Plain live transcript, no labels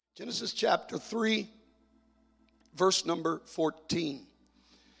Genesis chapter 3, verse number 14.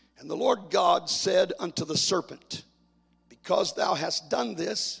 And the Lord God said unto the serpent, because thou hast done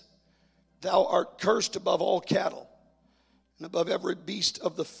this, thou art cursed above all cattle, and above every beast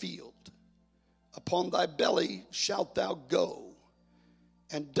of the field. Upon thy belly shalt thou go,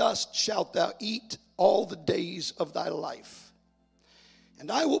 and dust shalt thou eat all the days of thy life. And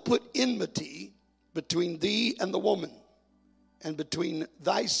I will put enmity between thee and the woman, and between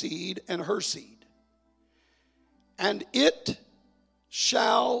thy seed and her seed. And it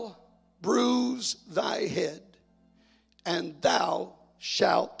shall bruise thy head, and thou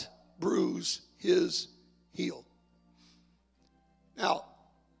shalt bruise his heel. Now,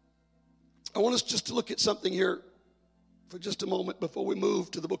 I want us just to look at something here for just a moment before we move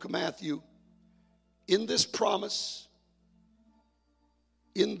to the book of Matthew. In this promise,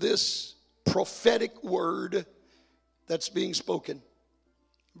 in this prophetic word that's being spoken,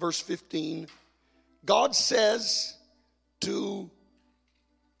 verse 15, God says to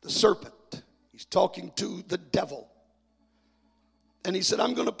the serpent, he's talking to the devil, and he said,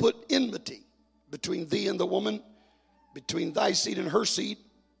 I'm going to put enmity between thee and the woman, between thy seed and her seed.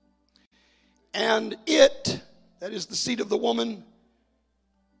 And it, that is the seed of the woman,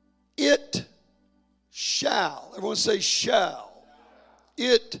 it shall, everyone say shall,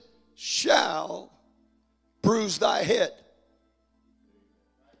 it shall bruise thy head.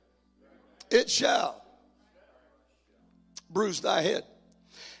 It shall bruise thy head.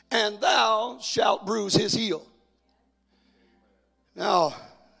 And thou shalt bruise his heel. Now,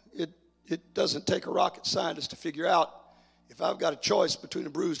 it doesn't take a rocket scientist to figure out if I've got a choice between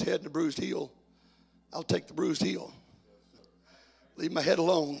a bruised head and a bruised heel, I'll take the bruised heel. Leave my head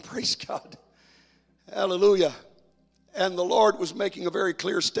alone. Praise God. Hallelujah. And the Lord was making a very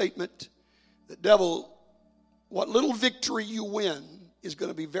clear statement. The devil, what little victory you win is going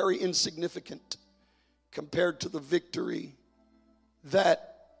to be very insignificant compared to the victory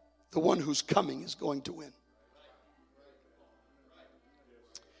that the one who's coming is going to win.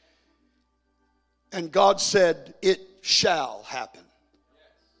 And God said, it shall happen.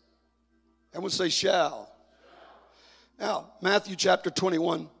 Everyone say shall. Now, Matthew chapter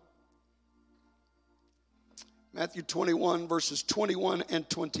 21. Matthew 21, verses 21 and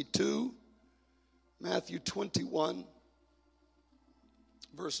 22. Matthew 21,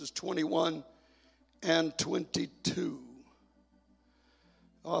 verses 21 and 22.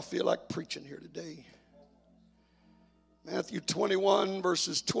 Oh, I feel like preaching here today. Matthew 21,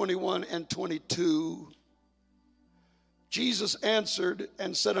 verses 21 and 22. Jesus answered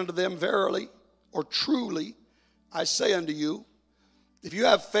and said unto them, verily, or truly, I say unto you, if you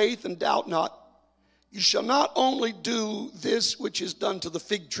have faith and doubt not, you shall not only do this which is done to the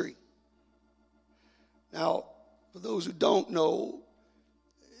fig tree. Now, for those who don't know,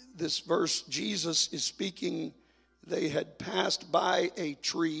 this verse, Jesus is speaking, they had passed by a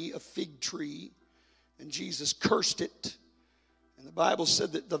tree, a fig tree, and Jesus cursed it. And the Bible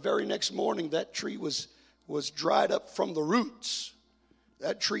said that the very next morning that tree was dried up from the roots.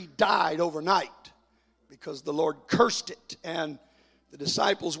 That tree died overnight because the Lord cursed it. And the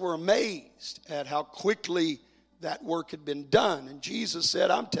disciples were amazed at how quickly that work had been done. And Jesus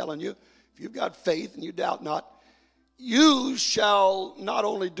said, I'm telling you, if you've got faith and you doubt not, you shall not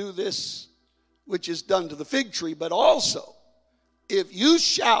only do this which is done to the fig tree, but also if you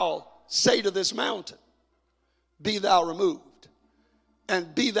shall say to this mountain, be thou removed,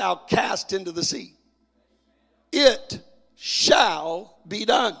 and be thou cast into the sea, it shall be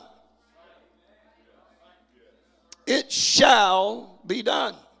done. It shall be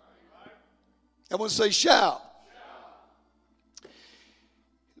done. Everyone say shall.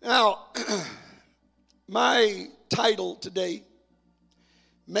 Now, my title today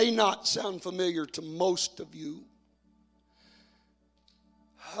may not sound familiar to most of you,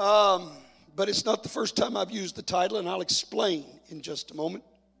 but it's not the first time I've used the title, and I'll explain in just a moment.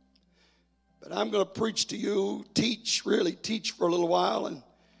 But I'm going to preach to you, teach for a little while, and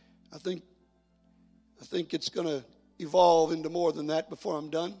I think it's going to evolve into more than that before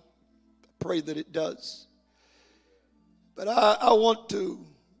I'm done. I pray that it does. But I want to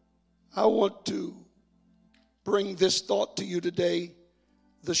bring this thought to you today,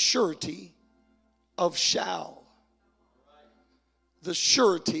 the surety of shall. The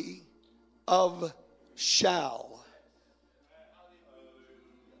surety of shall.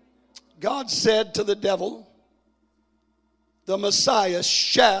 God said to the devil, the Messiah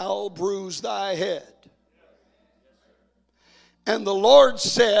shall bruise thy head. And the Lord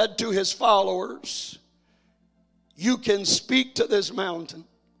said to his followers, you can speak to this mountain,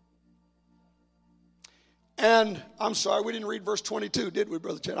 And I'm sorry, we didn't read verse 22, did we,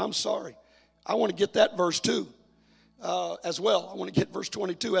 Brother Chad? I'm sorry. I want to get that verse too, as well. I want to get verse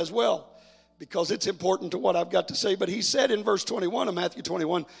 22 as well, because it's important to what I've got to say. But he said in verse 21 of Matthew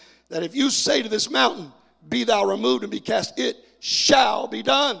 21, that if you say to this mountain, be thou removed and be cast, it shall be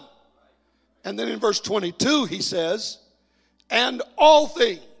done. And then in verse 22 he says, and all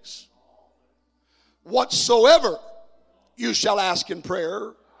things whatsoever you shall ask in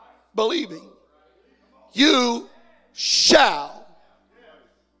prayer, believing, you shall,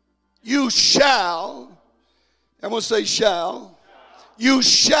 and we'll say shall, you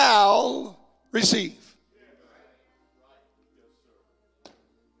shall receive.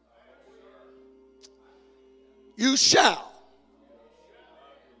 You shall.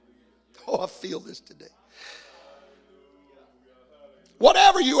 Oh, I feel this today.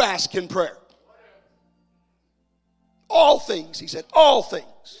 Whatever you ask in prayer. All things, he said, all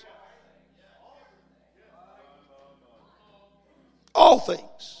things. All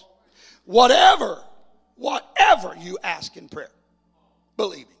things. Whatever you ask in prayer,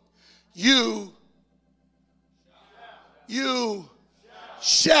 believing, you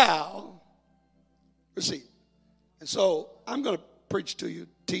shall receive. And so I'm going to preach to you,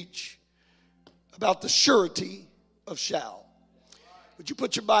 teach about the surety of shall. Would you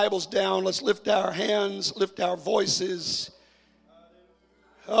put your Bibles down? Let's lift our hands, lift our voices.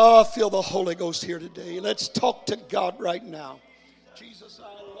 Oh, I feel the Holy Ghost here today. Let's talk to God right now. Jesus,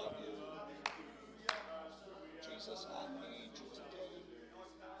 I love you. Jesus, I need you today.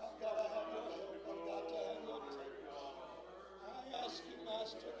 I've got to have your help. I've got to have your touch. I ask you,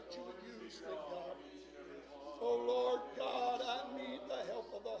 Master, that you would use me, God. Oh, Lord God, I need the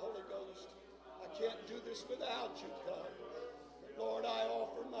help of the Holy Ghost. I can't do this without you, God. Lord, I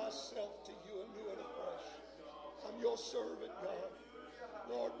offer myself to you anew and afresh. I'm your servant, God.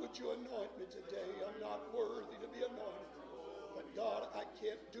 Lord, would you anoint me today? I'm not worthy to be anointed. But God, I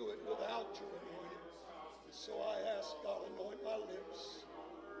can't do it without your anointing. And so I ask, God, anoint my lips.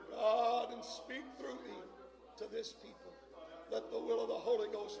 God, and speak through me to this people. Let the will of the Holy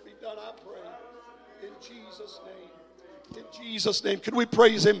Ghost be done, I pray. In Jesus' name. In Jesus' name. Could we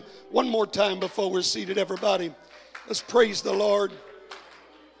praise him one more time before we're seated, everybody? Let's praise the Lord.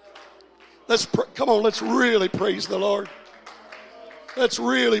 Come on, let's really praise the Lord. Let's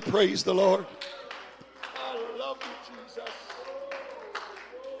really praise the Lord. I love you, Jesus.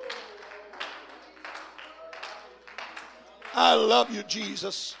 I love you,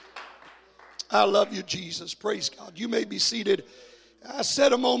 Jesus. I love you, Jesus. Praise God. You may be seated. I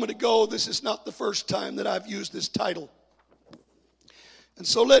said a moment ago, this is not the first time that I've used this title. And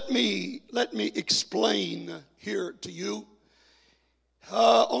so let me explain here to you.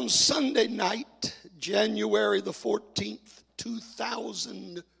 On Sunday night, January the 14th,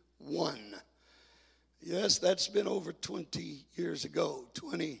 2001. Yes, that's been over 20 years ago,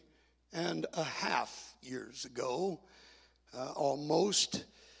 20 and a half years ago, almost.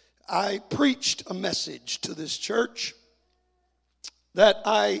 I preached a message to this church that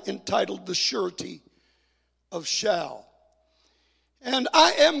I entitled The Surety of Shall. And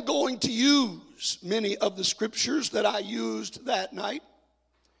I am going to use many of the scriptures that I used that night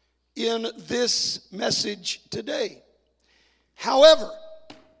in this message today. However,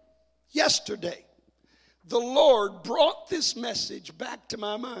 yesterday, the Lord brought this message back to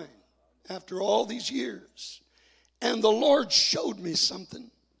my mind after all these years. And the Lord showed me something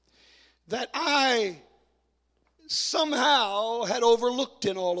that I somehow had overlooked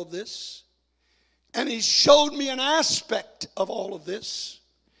in all of this. And he showed me an aspect of all of this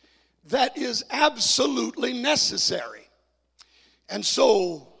that is absolutely necessary. And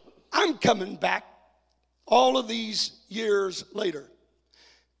so I'm coming back all of these years later.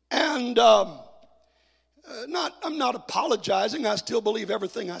 And I'm not apologizing. I still believe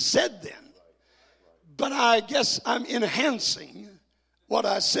everything I said then. But I guess I'm enhancing what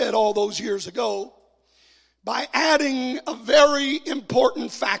I said all those years ago by adding a very important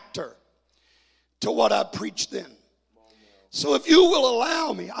factor to what I preached then. So if you will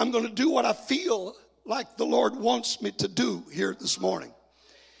allow me, I'm going to do what I feel like the Lord wants me to do here this morning.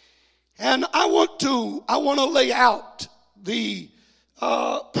 And I want to lay out the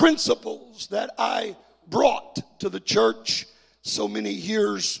principles that I brought to the church so many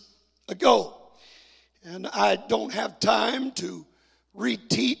years ago. And I don't have time to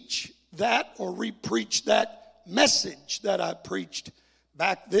reteach that or repreach that message that I preached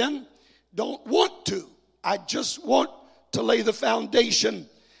back then. Don't want to. I just want to lay the foundation.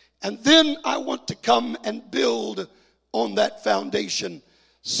 And then I want to come and build on that foundation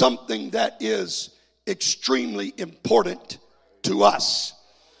something that is extremely important to us.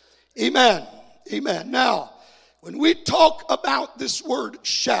 Amen. Amen. Now, When we talk about this word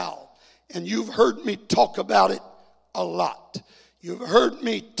shall, and you've heard me talk about it a lot. You've heard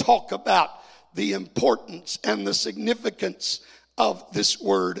me talk about the importance and the significance of this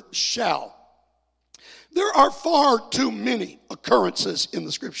word shall. There are far too many occurrences in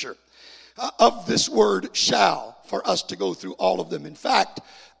the scripture of this word shall for us to go through all of them. In fact,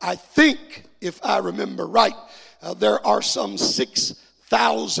 I think, if I remember right, there are some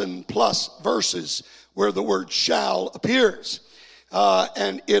 6,000 plus verses where the word shall appears.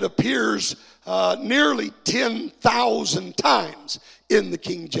 And it appears nearly 10,000 times in the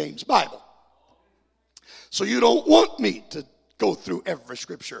King James Bible. So you don't want me to go through every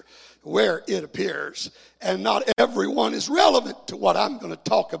scripture where it appears, and not everyone is relevant to what I'm going to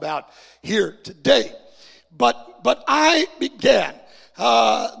talk about here today. But I began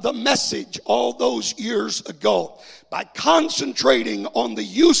the message all those years ago by concentrating on the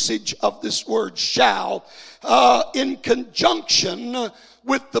usage of this word shall in conjunction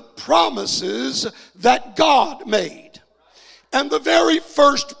with the promises that God made. And the very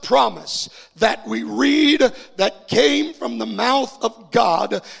first promise that we read that came from the mouth of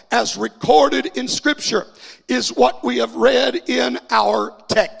God as recorded in Scripture is what we have read in our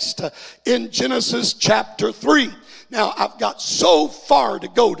text in Genesis chapter 3. Now, I've got so far to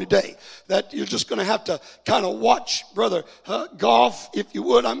go today that you're just going to have to kind of watch Brother Goff, if you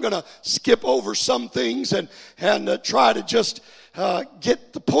would. I'm going to skip over some things and try to just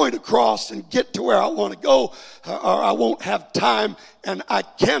get the point across and get to where I want to go, or I won't have time, and I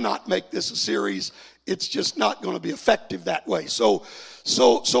cannot make this a series. It's just not going to be effective that way. So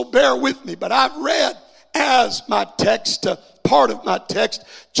bear with me. But I've read as my text, part of my text,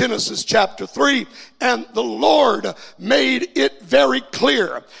 Genesis chapter 3, and the Lord made it very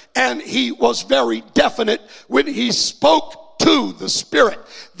clear, and he was very definite when he spoke to the spirit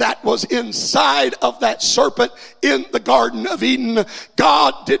that was inside of that serpent in the Garden of Eden.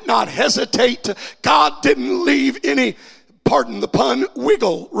 God did not hesitate. God didn't leave any, pardon the pun,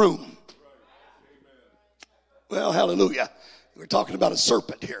 wiggle room. Well, hallelujah. We're talking about a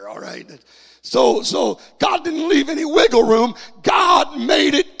serpent here, all right? So God didn't leave any wiggle room. God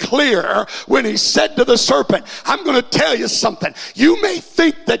made it clear when he said to the serpent, I'm going to tell you something. You may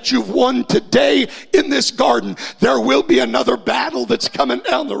think that you've won today in this garden. There will be another battle that's coming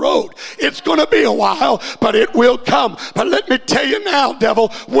down the road. It's going to be a while, but it will come. But let me tell you now, devil,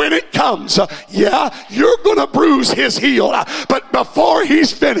 when it comes, you're going to bruise his heel. But before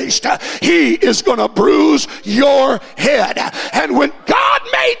he's finished, he is going to bruise your head. And when God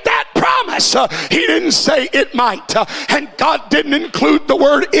made that promise, he didn't say it might, and God didn't include the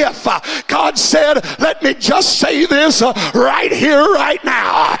word if. God said, let me just say this right here, right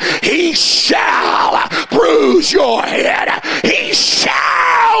now. He shall bruise your head. He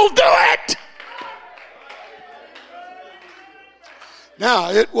shall do it.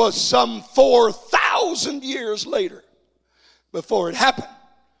 Now, it was some 4,000 years later before it happened,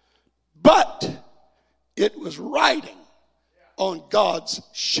 but it was writing on God's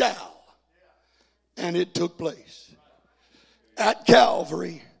shall. And it took place. At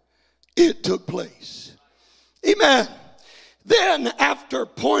Calvary, it took place. Amen. Then, after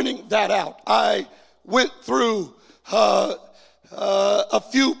pointing that out, I went through a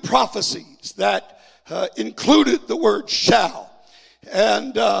few prophecies that included the word shall.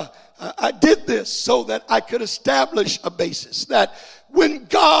 And I did this so that I could establish a basis that when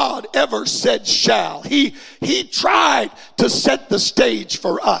God ever said shall, he tried to set the stage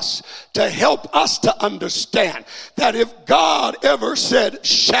for us to help us to understand that if God ever said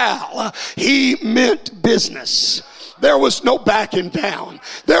shall, he meant business. There was no backing down.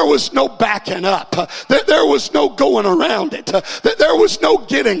 There was no backing up. There was no going around it. There was no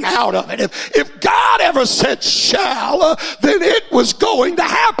getting out of it. If God ever said shall, then it was going to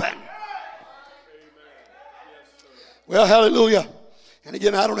happen. Well, hallelujah. And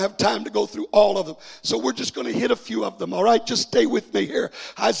again, I don't have time to go through all of them. So we're just going to hit a few of them, all right? Just stay with me here.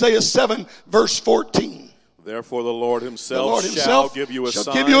 Isaiah 7, verse 14. Therefore the Lord himself shall give you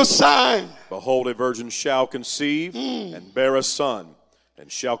a sign. Behold, a virgin shall conceive and bear a son,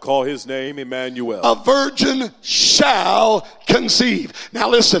 and shall call his name Emmanuel. A virgin shall conceive. Now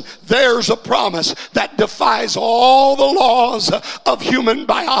listen, there's a promise that defies all the laws of human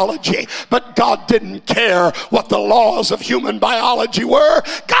biology. But God didn't care what the laws of human biology were.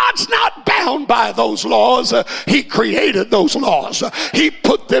 God's not bound by those laws. He created those laws. He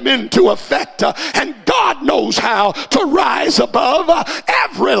put them into effect. And God God knows how to rise above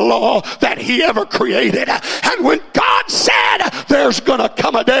every law that he ever created. And when God said there's going to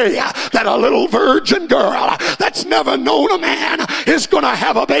come a day that a little virgin girl that's never known a man is going to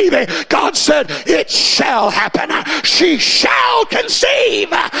have a baby, God said it shall happen. She shall conceive.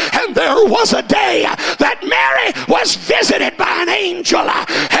 And there was a day that Mary was visited by an angel,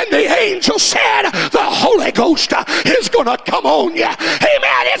 and the angel said the Holy Ghost is going to come on you.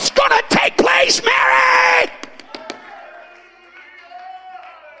 Amen. It's going to take place, Mary.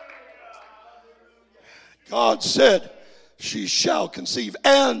 God said she shall conceive,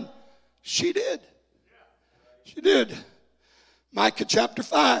 and she did. She did. Micah chapter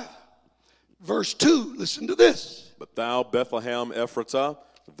 5 verse 2, listen to this. But thou, Bethlehem Ephratah,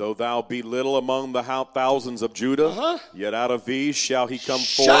 though thou be little among the thousands of Judah, yet out of thee shall he come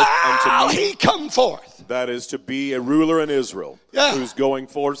forth unto me. He come forth. That is to be a ruler in Israel, whose going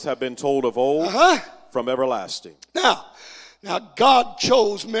forths have been told of old, from everlasting. Now God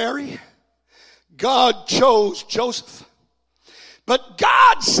chose Mary. God chose Joseph. But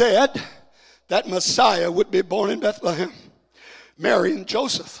God said that Messiah would be born in Bethlehem. Mary and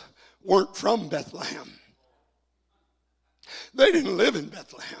Joseph weren't from Bethlehem. They didn't live in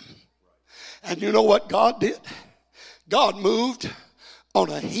Bethlehem. And you know what God did? God moved on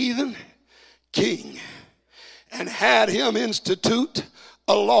a heathen king and had him institute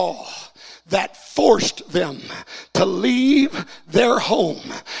a law that forced them to leave their home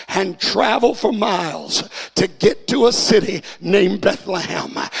and travel for miles to get to a city named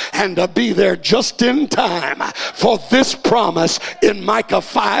Bethlehem and to be there just in time for this promise in Micah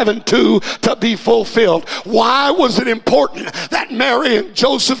 5 and 2 to be fulfilled. Why was it important that Mary and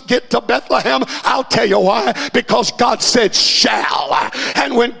Joseph get to Bethlehem? I'll tell you why. Because God said shall.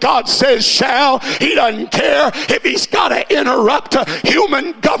 And when God says shall, he doesn't care if he's got to interrupt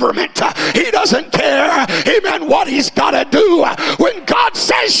human government. He doesn't care, amen, what he's got to do. When God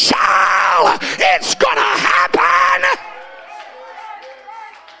says shall, it's going to happen.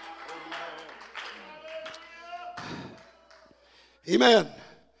 Amen.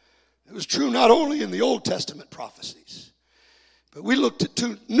 It was true not only in the Old Testament prophecies, but we looked at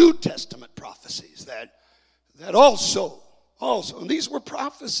 2 New Testament prophecies that also, and these were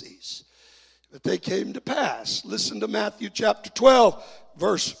prophecies, but they came to pass. Listen to Matthew chapter 12,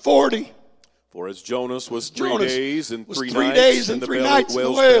 verse 40. For as Jonas was 3 days and 3 nights in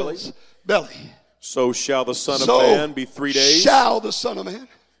the whale's belly, so shall the Son of Man be 3 days. Shall the Son of Man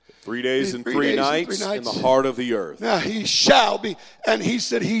 3 days and 3 nights in the heart of the earth. Now he shall be, and he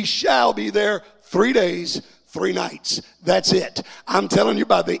said he shall be there 3 days, 3 nights. That's it. I'm telling you,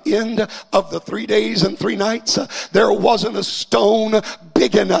 by the end of the 3 days and 3 nights, there wasn't a stone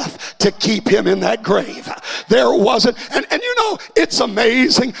big enough to keep him in that grave. There wasn't. And you know, it's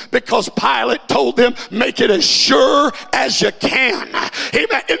amazing because Pilate told them, make it as sure as you can.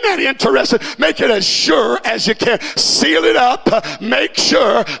 Amen. Isn't that interesting? Make it as sure as you can. Seal it up. Make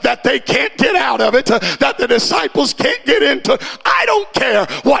sure that they can't get out of it, that the disciples can't get into it. I don't care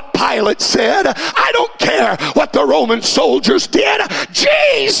what Pilate said. I don't care what the Roman soldiers did.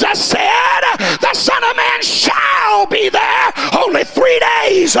 Jesus said the Son of Man shall be there only 3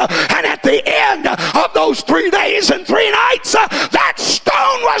 days, and at the end of those 3 days and 3 nights, that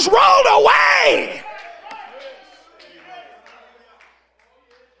stone was rolled away.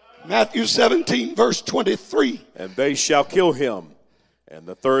 Matthew 17 verse 23. And they shall kill him, and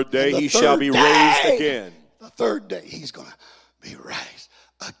the third day he shall be raised again. The third day he's going to be raised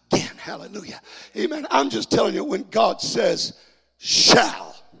again. Hallelujah. Amen. I'm just telling you, when God says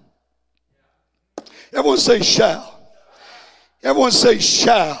shall, everyone say shall. Everyone say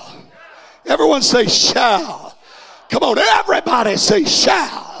shall. Everyone say shall. Come on, everybody say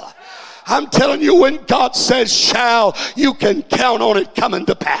shall. I'm telling you, when God says shall, you can count on it coming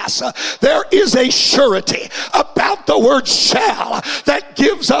to pass. There is a surety about the word shall that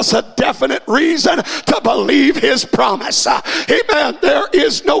gives us a definite reason to believe his promise. Amen. There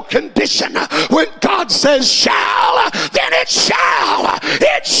is no condition. When God says shall, then it shall.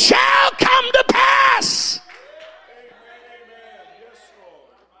 It shall come to pass.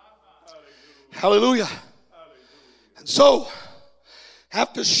 Hallelujah. And so,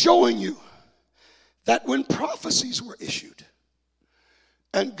 after showing you that when prophecies were issued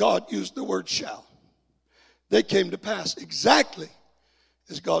and God used the word shall, they came to pass exactly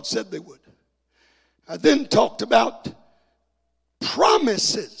as God said they would. I then talked about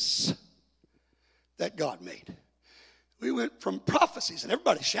promises that God made. We went from prophecies, and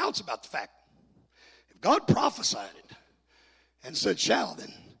everybody shouts about the fact, if God prophesied it and said shall,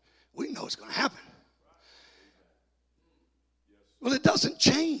 then we know it's going to happen. Well, it doesn't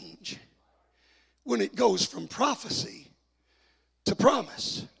change when it goes from prophecy to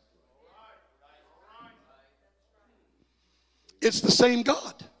promise. It's the same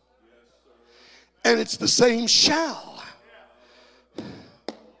God. And it's the same shall.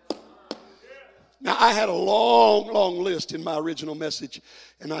 Now, I had a long list in my original message,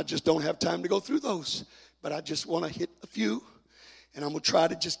 and I just don't have time to go through those. But I just want to hit a few, and I'm going to try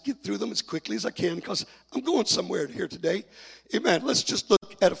to just get through them as quickly as I can because I'm going somewhere here today. Amen. Let's just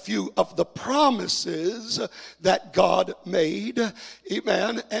look at a few of the promises that God made.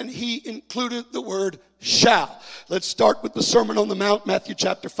 Amen. And he included the word shall. Let's start with the Sermon on the Mount, Matthew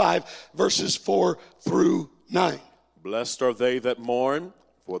chapter 5, verses 4 through 9. Blessed are they that mourn,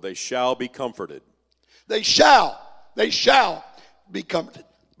 for they shall be comforted. They shall be comforted.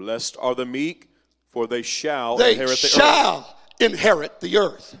 Blessed are the meek, for they shall inherit the earth. They shall inherit the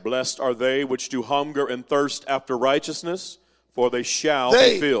earth. Blessed are they which do hunger and thirst after righteousness, for they shall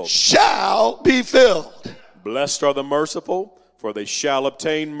be filled. They shall be filled. Blessed are the merciful, for they shall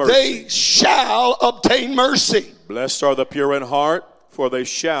obtain mercy. They shall obtain mercy. Blessed are the pure in heart, for they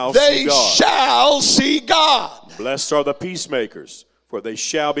shall see God. They shall see God. Blessed are the peacemakers, for they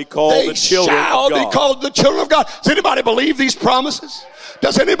shall be called the children of God. They shall be called the children of God. Does anybody believe these promises?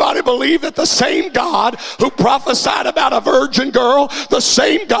 Does anybody believe that the same God who prophesied about a virgin girl, the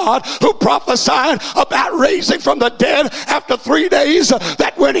same God who prophesied about raising from the dead after 3 days,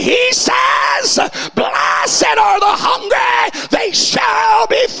 that when he says, blessed are the hungry, they shall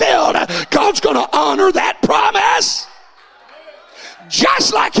be filled, God's going to honor that promise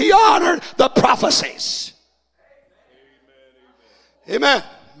just like he honored the prophecies. Amen.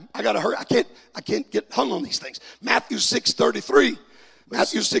 I got to hurry. I can't get hung on these things. Matthew 6:33.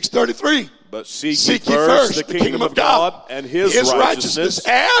 Matthew 6:33. But seek ye first the kingdom of God and his righteousness,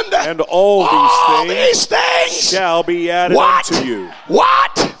 and all these things shall be added unto you.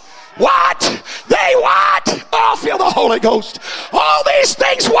 What? They what? Oh, feel the Holy Ghost. All these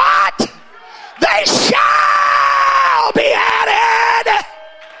things what? They shall be added.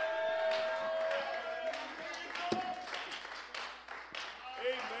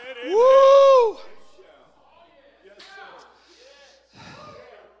 Woo!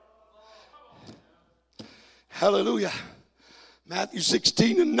 Hallelujah. Matthew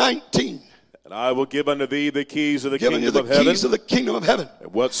 16:19. And I will give unto thee the keys of the kingdom of heaven. Keys of the kingdom of heaven.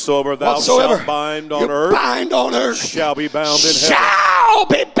 And whatsoever thou shalt bind on earth, shall be bound in heaven. Shall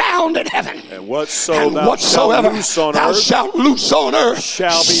be bound in heaven. And whatsoever thou shalt loose on earth,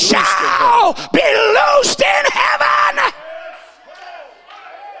 shall be loosed in heaven.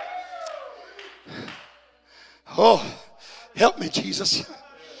 Oh, help me, Jesus.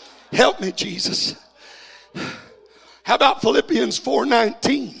 Help me, Jesus. How about Philippians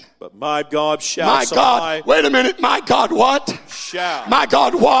 4:19? But my God shall supply. Wait a minute. My God what? Shall. My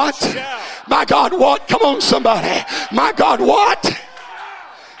God what? Shall. My God what? Come on, somebody. My God what?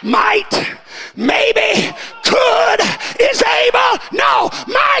 Might, maybe, could, is able. No,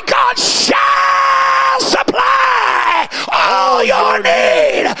 my God shall supply all your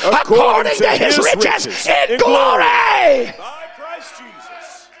need according to his riches in glory. By Christ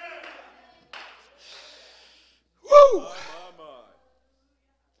Jesus. Woo.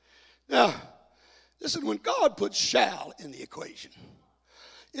 Now, listen, when God puts shall in the equation,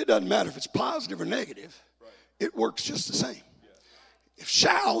 it doesn't matter if it's positive or negative. It works just the same. If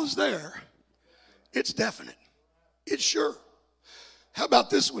shall is there, it's definite. It's sure. How about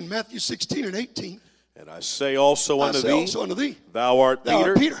this one, Matthew 16:18? And I say also unto thee, thou art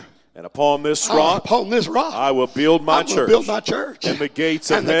Peter. And upon this rock, I will build my church. And the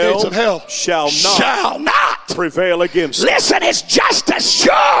gates of hell shall not prevail against it. Listen, it's just as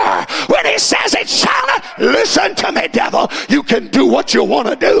sure when he says it shall not. Listen to me, devil. You can do what you want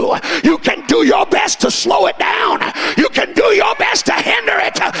to do. You can do your best to slow it down. You can do your best to hinder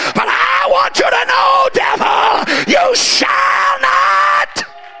it. But I want you to know, devil, you shall not.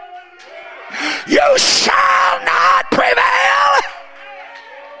 You shall not prevail.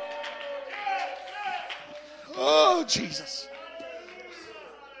 Oh, Jesus.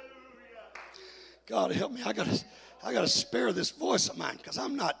 God help me. I gotta spare this voice of mine because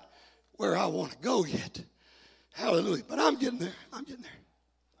I'm not where I want to go yet. Hallelujah. But I'm getting there. I'm getting there.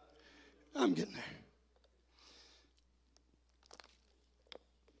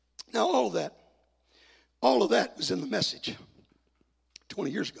 Now, all of that was in the message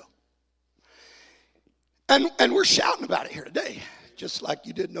 20 years ago. And we're shouting about it here today, just like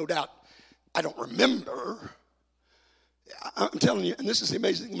you did, no doubt. I don't remember. I'm telling you, and this is the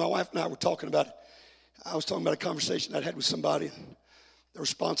amazing thing. My wife and I were talking about it. I was talking about a conversation I'd had with somebody, and the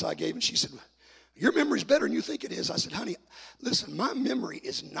response I gave, and she said, your memory's better than you think it is. I said, honey, listen, my memory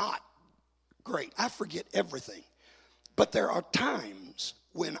is not great. I forget everything. But there are times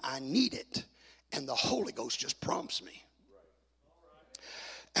when I need it, and the Holy Ghost just prompts me.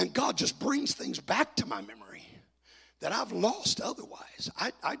 And God just brings things back to my memory that I've lost otherwise.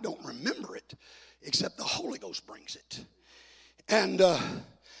 I don't remember it, except the Holy Ghost brings it. And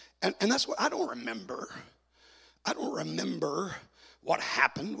that's what I don't remember. I don't remember what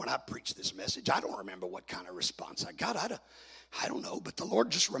happened when I preached this message. I don't remember what kind of response I got. I don't know, but the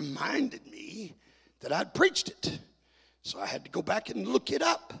Lord just reminded me that I'd preached it. So I had to go back and look it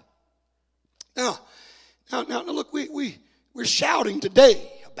up. Now look, we're shouting today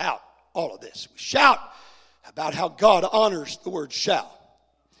about all of this. We shout about how God honors the word shall.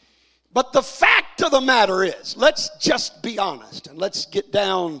 But the fact of the matter is, let's just be honest and let's get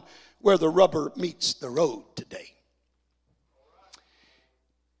down where the rubber meets the road today.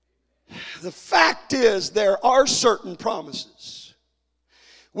 The fact is, there are certain promises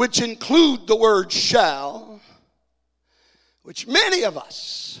which include the word shall, which many of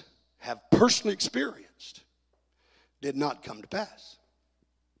us have personally experienced, did not come to pass.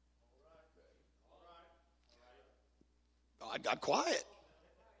 I got quiet.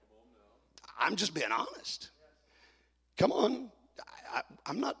 I'm just being honest. Come on.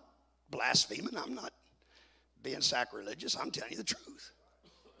 I'm not blaspheming. I'm not being sacrilegious. I'm telling you the truth.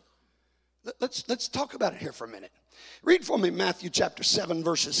 Let's talk about it here for a minute. Read for me Matthew chapter 7,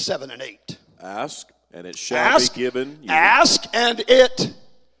 verses 7 and 8. Ask, and it shall be given you. Ask, and it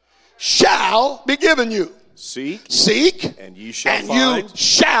shall be given you. Seek, and ye shall find. You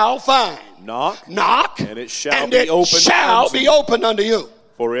shall find. Knock, and it shall be opened unto you.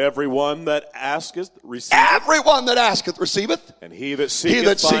 For everyone that asketh receiveth. Everyone that asketh receiveth. And he that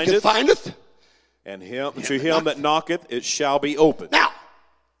seeketh findeth. And to him that knocketh it shall be opened. Now,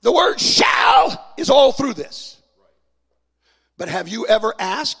 the word shall is all through this. But have you ever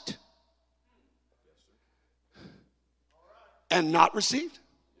asked and not received?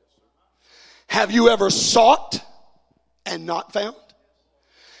 Have you ever sought and not found?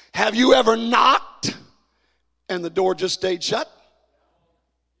 Have you ever knocked and the door just stayed shut?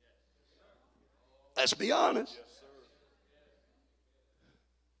 Let's be honest.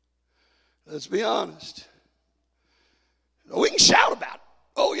 Let's be honest. We can shout about it.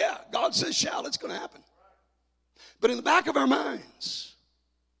 Oh yeah, God says shout, it's going to happen. But in the back of our minds,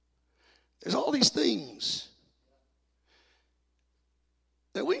 there's all these things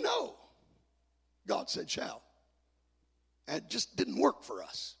that we know God said shall. And it just didn't work for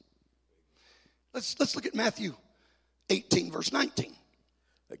us. Let's look at Matthew 18, verse 19.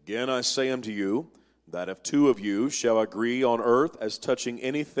 Again I say unto you, that if two of you shall agree on earth as touching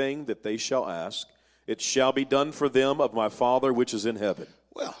anything that they shall ask, it shall be done for them of my Father which is in heaven.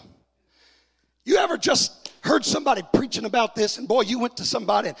 Well, you ever just heard somebody preaching about this, and boy, you went to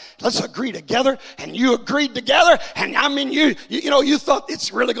somebody and let's agree together, and you agreed together, and I mean you thought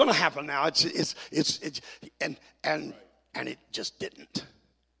it's really going to happen now. And it just didn't.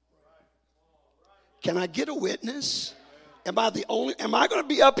 Can I get a witness? Am I going to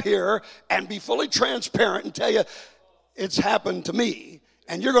be up here and be fully transparent and tell you it's happened to me,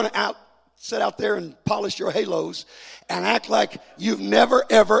 and you're going to sit out there and polish your halos and act like you've never,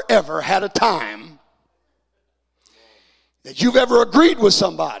 ever, ever had a time that you've ever agreed with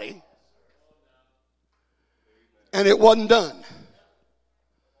somebody and it wasn't done?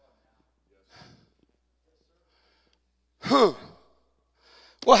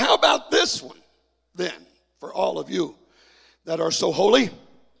 Well, how about this one then, for all of you that are so holy?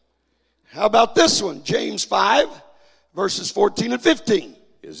 How about this one? James 5, verses 14 and 15.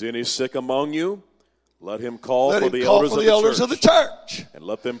 Is any sick among you? Let him call for the elders of the church. And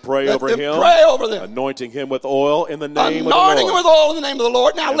let them pray over him, anointing him with oil in the name of the Lord. Anointing with oil in the name of the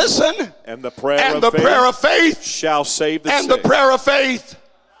Lord. Now listen. And the prayer of faith shall save the sick. And the prayer of faith.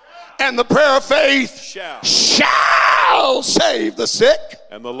 And the prayer of faith shall save the sick.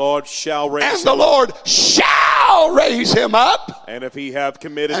 And the Lord shall raise him up. And the Lord shall raise him up. And if he have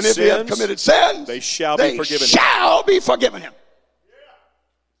committed sins, they shall be forgiven him.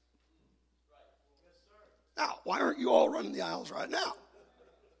 Now, why aren't you all running the aisles right now?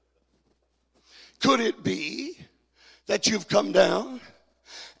 Could it be that you've come down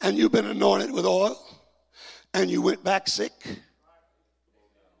and you've been anointed with oil and you went back sick?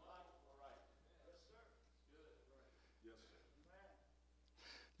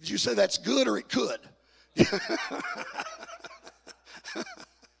 Did you say that's good or it could?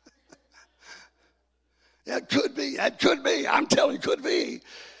 Yeah, it could be. It could be. I'm telling you, it could be.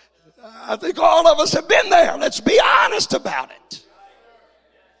 I think all of us have been there. Let's be honest about it.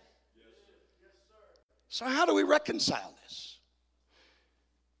 So how do we reconcile this?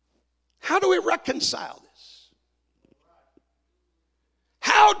 How do we reconcile this?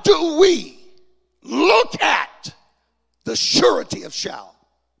 How do we look at the surety of shall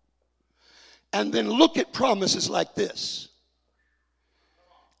and then look at promises like this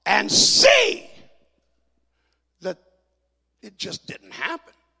and see that it just didn't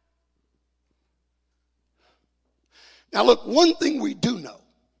happen? Now look, one thing we do know.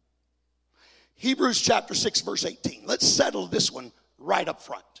 Hebrews chapter 6 verse 18. Let's settle this one right up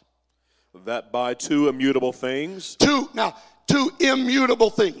front. That by two immutable things. Two immutable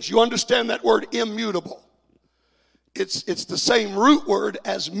things. You understand that word immutable? It's the same root word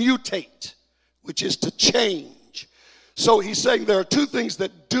as mutate, which is to change. So he's saying there are two things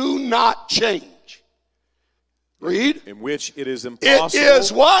that do not change. Read. In which it is impossible. It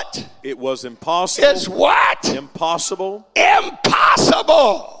is what? It was impossible. It's what? Impossible.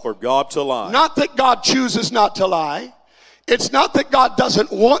 Impossible. For God to lie. Not that God chooses not to lie. It's not that God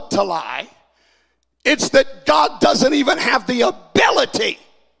doesn't want to lie. It's that God doesn't even have the ability.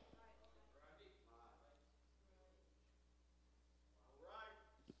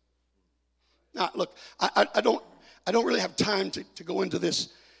 Now, look, I don't really have time to go into this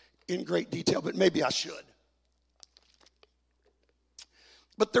in great detail, but maybe I should.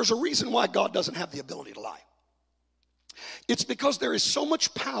 But there's a reason why God doesn't have the ability to lie. It's because there is so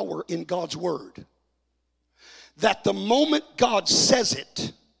much power in God's word that the moment God says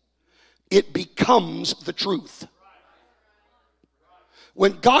it, it becomes the truth.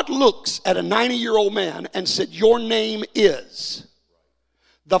 When God looks at a 90-year-old man and said, your name is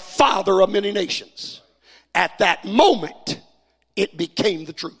the father of many nations, at that moment, it became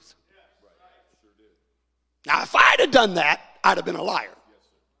the truth. Now, if I'd have done that, I'd have been a liar.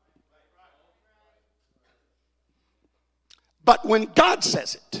 But when God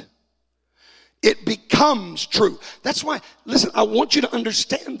says it, it becomes true. That's why, listen, I want you to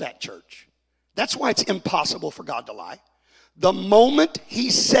understand that, church. That's why it's impossible for God to lie. The moment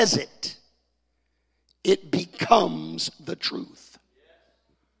he says it, it becomes the truth.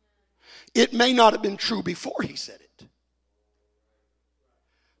 It may not have been true before he said it.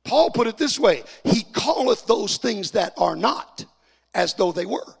 Paul put it this way, he calleth those things that are not as though they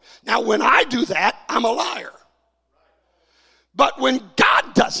were. Now, when I do that, I'm a liar. But when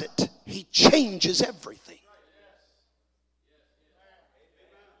God does it, he changes everything.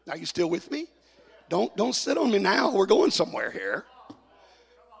 Are you still with me? Don't sit on me now. We're going somewhere here.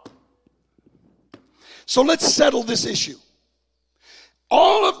 So let's settle this issue.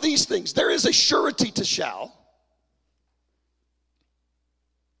 All of these things, there is a surety to shall.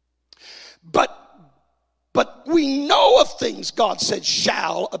 But we know of things God said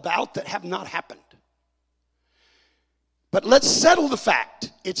shall about that have not happened. But let's settle the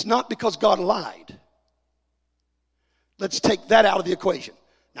fact. It's not because God lied. Let's take that out of the equation.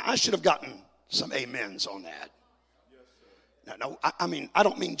 Now, I should have gotten some amens on that. No, I mean, I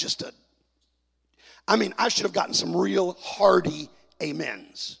don't mean just a... I mean, I should have gotten some real hearty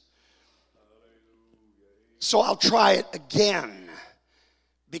amens. So I'll try it again.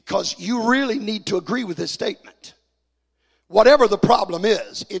 Because you really need to agree with this statement. Whatever the problem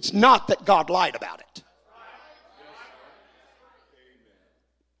is, it's not that God lied about it.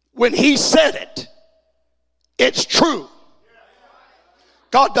 When he said it, it's true.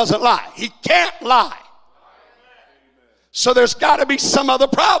 God doesn't lie. He can't lie. So there's got to be some other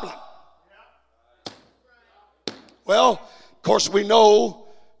problem. Well, of course, we know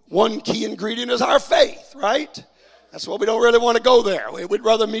one key ingredient is our faith, right? That's why we don't really want to go there. We'd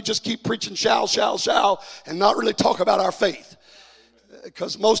rather me just keep preaching shall, and not really talk about our faith.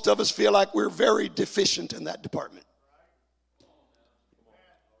 Because most of us feel like we're very deficient in that department.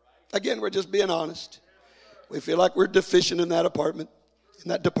 Again, we're just being honest. We feel like we're deficient in that department.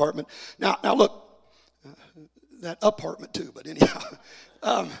 Now look, that apartment too, but anyhow.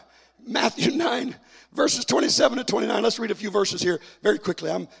 Matthew 9, verses 27 to 29. Let's read a few verses here very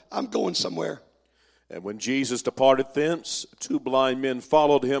quickly. I'm going somewhere. And when Jesus departed thence, two blind men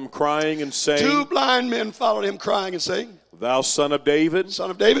followed him, crying and saying, Thou son of David,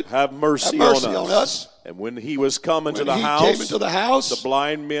 have mercy on us. And when he was come into the house, the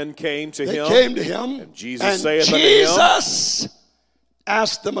blind men came to him. And Jesus saith unto him,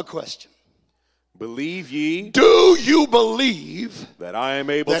 asked them a question. Believe ye? Do you believe that I am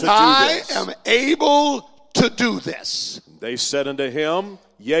able to do this? I am able to do this? They said unto him,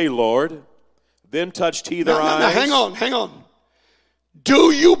 Yea, Lord. Then touched he their eyes. Now, hang on.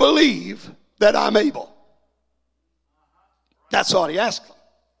 Do you believe that I'm able? That's all he asked them.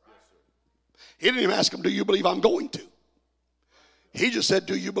 He didn't even ask them, do you believe I'm going to? He just said,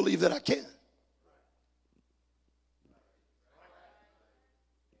 do you believe that I can?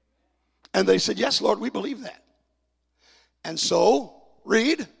 And they said, yes, Lord, we believe that. And so,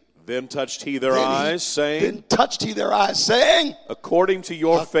 read. Then touched he their eyes, saying, Then touched he their eyes, saying, according to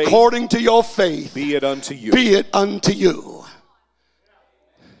your faith, according to your faith, be it unto you. Be it unto you.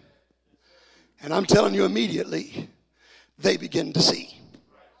 And I'm telling you, immediately, they begin to see.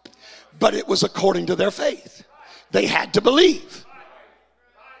 But it was according to their faith. They had to believe.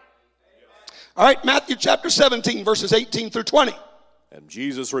 All right, Matthew chapter 17, verses 18 through 20. And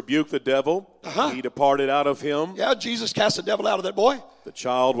Jesus rebuked the devil. He departed out of him. Yeah, Jesus cast the devil out of that boy. The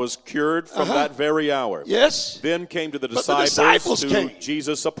child was cured from that very hour. Yes. Then came to the But the disciples disciples to came.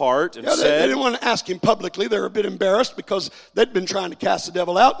 Jesus apart and Yeah, they said, didn't want to ask him publicly. They were a bit embarrassed because they'd been trying to cast the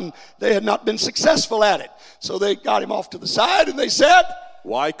devil out and they had not been successful at it. So they got him off to the side and they said,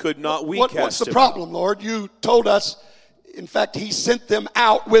 why could not we What's cast the him problem, out? Lord? You told us, in fact, he sent them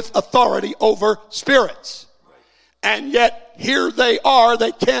out with authority over spirits. And yet, here they are.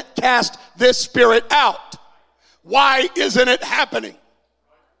 They can't cast this spirit out. Why isn't it happening?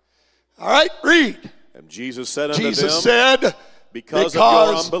 All right, read. And Jesus said unto Jesus them, said, because of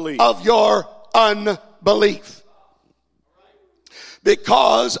your unbelief. Of your unbelief.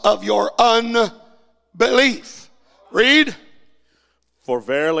 Because of your unbelief. Read. For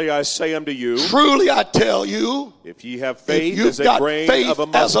verily I say unto you, Truly I tell you, if ye have if faith you've as a got grain faith of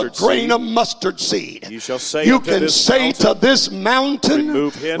a as a mustard grain seed, of mustard seed, you shall say you unto can this say mountain, to this mountain,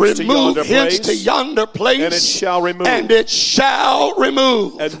 remove hence to yonder hence place, to yonder place, and it shall remove. and it shall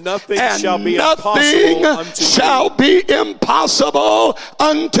remove. And nothing And shall be nothing impossible unto shall you. be impossible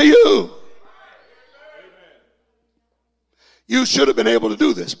unto you. You should have been able to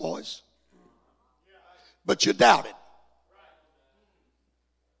do this, boys. But you doubted.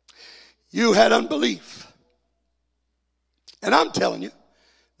 You had unbelief. And I'm telling you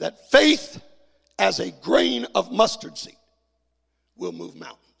that faith as a grain of mustard seed will move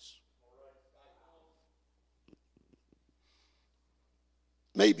mountains.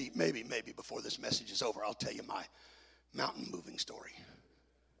 Maybe before this message is over, I'll tell you my mountain moving story.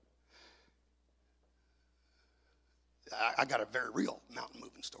 I got a very real mountain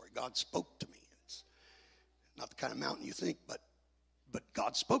moving story. God spoke to me. It's not the kind of mountain you think, but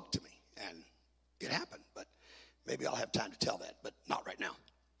God spoke to me. And it happened, but maybe I'll have time to tell that, but not right now.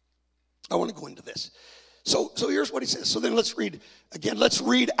 I want to go into this. So here's what he says. So then let's read again. Let's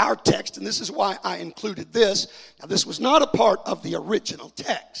read our text, and this is why I included this. Now, this was not a part of the original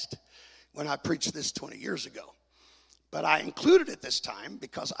text when I preached this 20 years ago, but I included it this time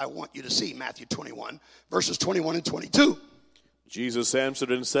because I want you to see Matthew 21, verses 21 and 22. Jesus answered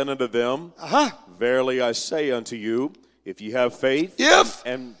and said unto them, verily I say unto you, if ye have faith,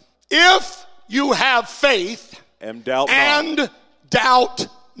 if you have faith and doubt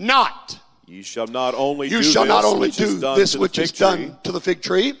not, ye shall not only do this which is done to the fig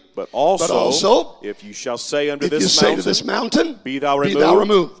tree, but also if you shall say unto this mountain, be thou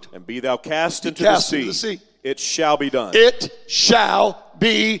removed, and be thou cast into the sea, it shall be done. It shall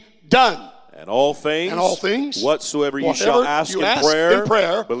be done. And all things whatsoever you shall ask in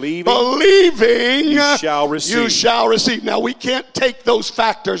prayer, believing you shall receive. Now, we can't take those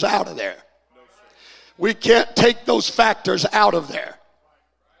factors out of there. We can't take those factors out of there.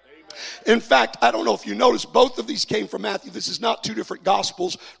 In fact, I don't know if you noticed, both of these came from Matthew. This is not two different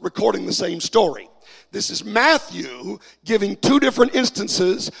gospels recording the same story. This is Matthew giving two different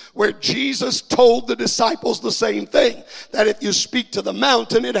instances where Jesus told the disciples the same thing, that if you speak to the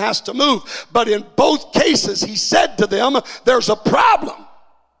mountain, it has to move. But in both cases, he said to them, there's a problem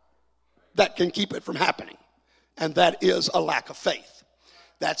that can keep it from happening, and that is a lack of faith.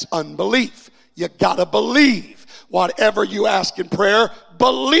 That's unbelief. You got to believe whatever you ask in prayer,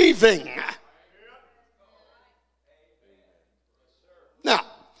 believing. Now,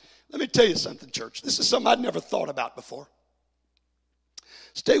 let me tell you something, church. This is something I'd never thought about before.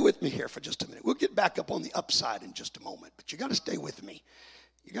 Stay with me here for just a minute. We'll get back up on the upside in just a moment, but you got to stay with me.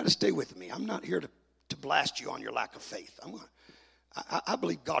 You got to stay with me. I'm not here to blast you on your lack of faith. I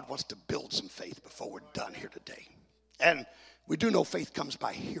believe God wants to build some faith before we're done here today. And we do know faith comes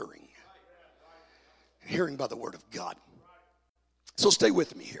by hearing. Hearing by the word of God. So stay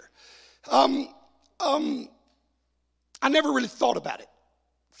with me here. I never really thought about it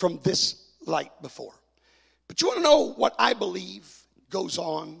from this light before. But you want to know what I believe goes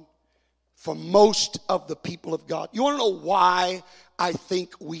on for most of the people of God? You want to know why I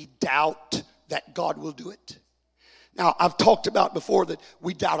think we doubt that God will do it? Now, I've talked about before that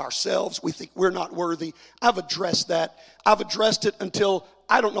we doubt ourselves. We think we're not worthy. I've addressed that. I've addressed it until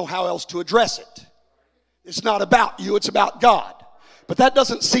I don't know how else to address it. It's not about you, it's about God. But that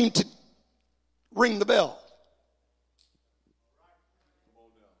doesn't seem to ring the bell.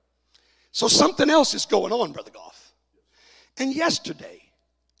 So something else is going on, Brother Goff. And yesterday,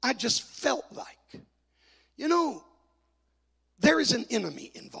 I just felt like, you know, there is an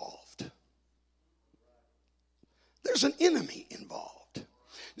enemy involved. There's an enemy involved.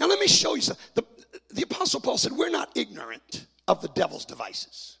 Now let me show you something. The Apostle Paul said we're not ignorant of the devil's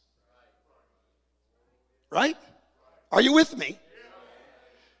devices. Right? Are you with me?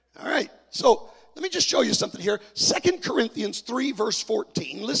 All right. So let me just show you something here. 2 Corinthians 3 verse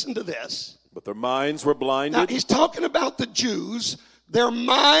 14. Listen to this. But their minds were blinded. Now he's talking about the Jews. Their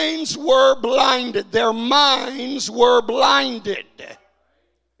minds were blinded. Their minds were blinded.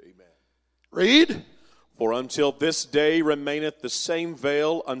 Amen. Read. For until this day remaineth the same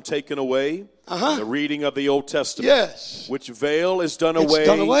veil untaken away, the reading of the Old Testament. Yes. Which veil is done away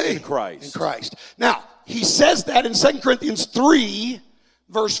in Christ. In Christ. Now, he says that in 2 Corinthians 3,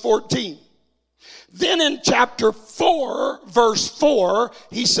 verse 14. Then in chapter 4, verse 4,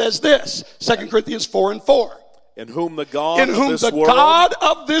 he says this. 2 Corinthians 4 and 4. In whom the God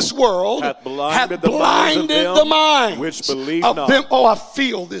of this world hath blinded the minds which believe not. Them, oh, I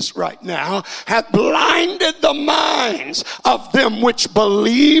feel this right now. Hath blinded the minds of them which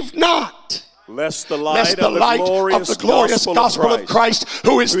believe not. Lest the light of the glorious gospel of Christ,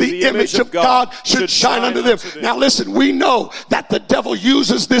 who is the image of God, should shine unto them. Now listen, we know that the devil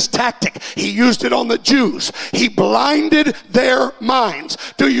uses this tactic. He used it on the Jews. He blinded their minds.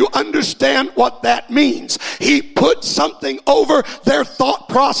 Do you understand what that means? He put something over their thought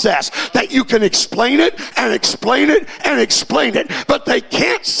process that you can explain it and explain it and explain it, but they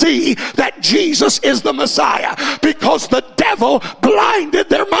can't see that Jesus is the Messiah because the devil blinded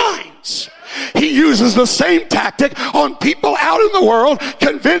their minds. He uses the same tactic on people out in the world,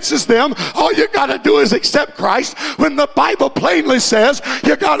 convinces them all you got to do is accept Christ, when the Bible plainly says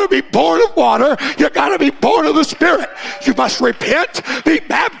you got to be born of water, you got to be born of the Spirit. You must repent, be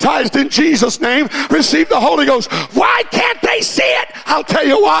baptized in Jesus' name, receive the Holy Ghost. Why can't they see it? I'll tell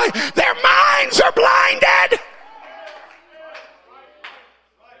you why. Their minds are blinded.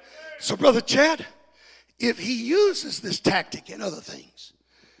 So, Brother Chad, if he uses this tactic in other things,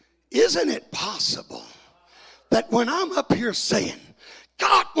 isn't it possible that when I'm up here saying,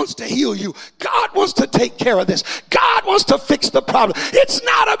 God wants to heal you, God wants to take care of this, God wants to fix the problem, it's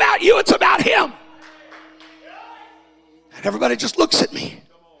not about you, it's about him. And everybody just looks at me.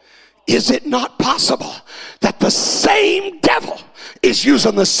 Is it not possible that the same devil is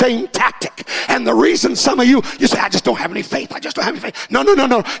using the same tactic? And the reason some of you say, I just don't have any faith. I just don't have any faith. No.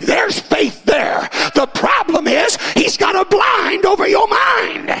 There's faith there. The problem is he's got a blind over your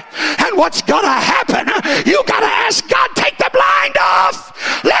mind. And what's going to happen? You got to ask God, take the blind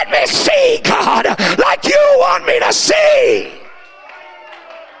off. Let me see, God, like you want me to see.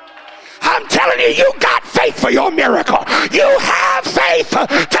 I'm telling you, you got faith for your miracle. You have faith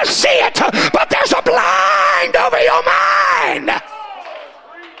to see it, but there's a blind over your mind.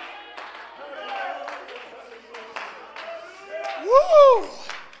 Woo!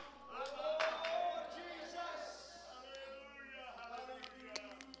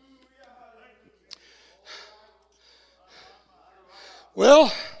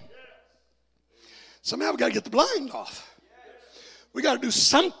 Well, somehow we got to get the blind off. We got to do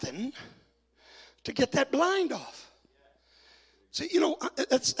something to get that blind off. See, you know,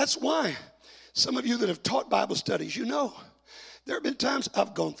 that's why some of you that have taught Bible studies, you know, there have been times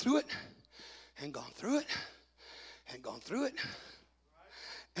I've gone through it and gone through it and gone through it,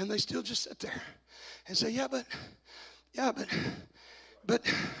 and they still just sit there and say, yeah, but I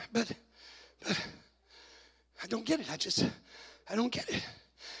don't get it. I don't get it.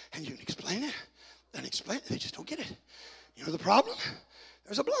 And you can explain it and explain it. They just don't get it. You know the problem?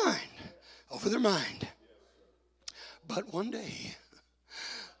 There's a blind over their mind. But one day,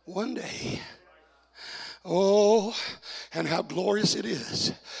 oh, and how glorious it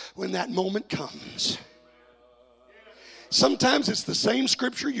is when that moment comes. Sometimes it's the same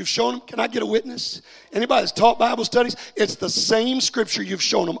scripture you've shown them. Can I get a witness? Anybody that's taught Bible studies, it's the same scripture you've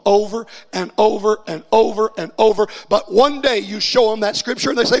shown them over and over and over and over. But one day you show them that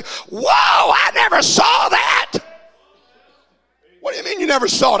scripture and they say, whoa, I never saw that. What do you mean you never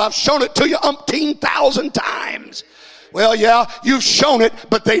saw it? I've shown it to you umpteen thousand times. Well, yeah, you've shown it,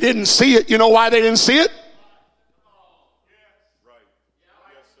 but they didn't see it. You know why they didn't see it?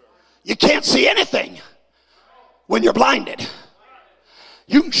 You can't see anything when you're blinded.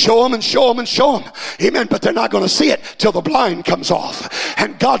 You can show them and show them and show them. Amen. But they're not going to see it till the blind comes off.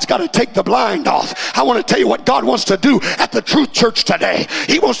 And God's got to take the blind off. I want to tell you what God wants to do at the Truth Church today.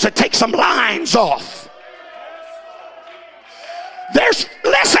 He wants to take some blinds off.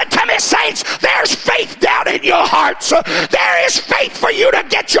 Listen to me, saints, there's faith down in your hearts. There is faith for you to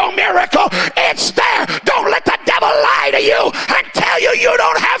get your miracle. It's there. Don't let the devil lie to you and tell you you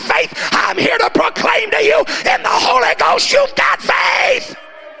don't have faith. I'm here to proclaim to you, in the Holy Ghost, you've got faith.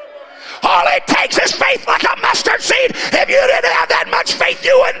 All it takes is faith like a mustard seed. If you didn't have that much faith,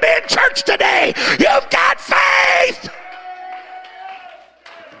 you wouldn't be in church today. You've got faith.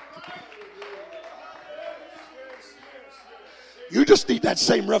 You just need that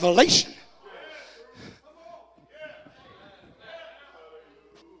same revelation.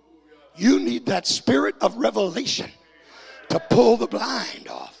 You need that spirit of revelation to pull the blind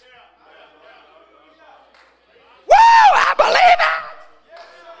off. Woo! I believe it.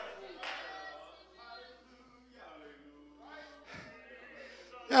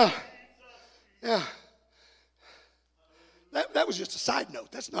 Yeah. That was just a side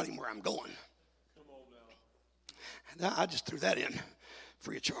note. That's not even where I'm going. I just threw that in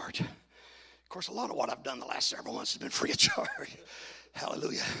free of charge. Of course, a lot of what I've done the last several months has been free of charge.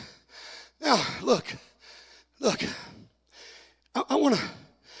 Hallelujah. Now, look. I want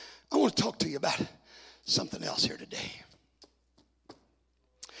to talk to you about something else here today.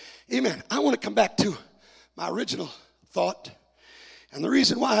 Amen. I want to come back to my original thought and the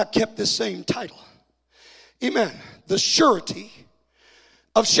reason why I kept this same title. Amen. The surety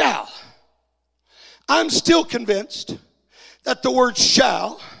of shall. I'm still convinced that the word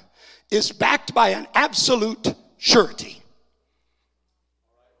shall is backed by an absolute surety.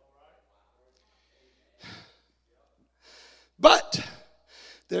 But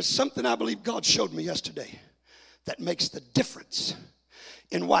there's something I believe God showed me yesterday that makes the difference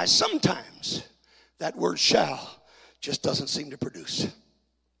in why sometimes that word shall just doesn't seem to produce.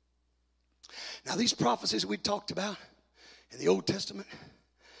 Now, these prophecies we talked about in the Old Testament,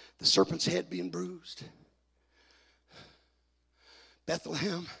 the serpent's head being bruised,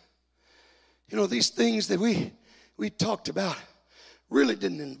 Bethlehem, these things that we talked about really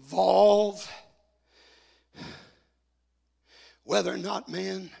didn't involve whether or not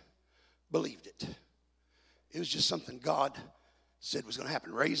man believed it. It was just something God said was going to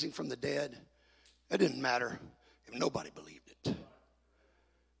happen. Raising from the dead, it didn't matter if nobody believed it.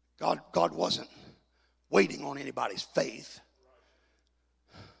 God wasn't waiting on anybody's faith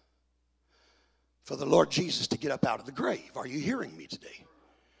for the Lord Jesus to get up out of the grave. Are you hearing me today?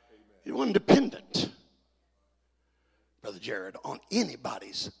 It wasn't dependent, Brother Jared, on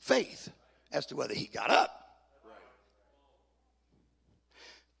anybody's faith as to whether he got up.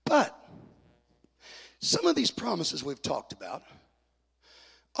 But some of these promises we've talked about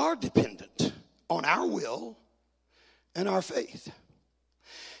are dependent on our will and our faith.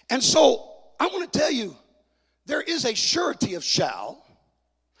 And so I want to tell you, there is a surety of shall,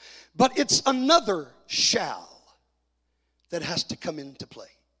 but it's another shall that has to come into play.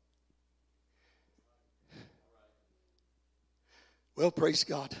 Well, praise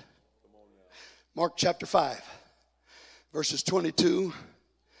God. Mark chapter 5, verses 22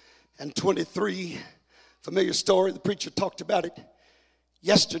 and 23. Familiar story. The preacher talked about it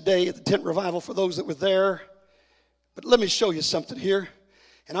yesterday at the tent revival for those that were there. But let me show you something here.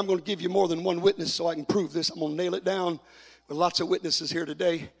 And I'm going to give you more than one witness so I can prove this. I'm going to nail it down with lots of witnesses here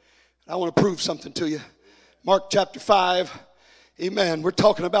today. I want to prove something to you. Mark chapter 5. Amen. We're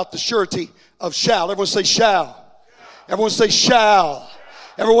talking about the surety of shall. Everyone say shall. Everyone say shall.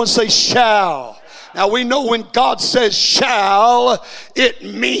 Everyone say shall. Now we know when God says shall, it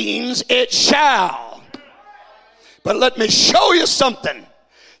means it shall. But let me show you something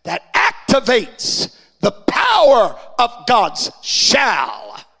that activates the power of God's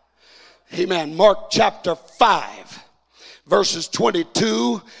shall. Amen. Mark chapter 5, verses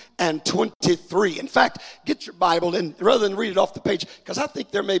 22 and 23. In fact, get your Bible and rather than read it off the page, because I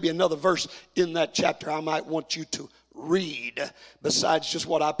think there may be another verse in that chapter I might want you to read besides just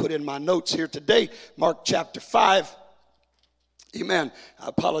what I put in my notes here today. Mark chapter 5. Amen. I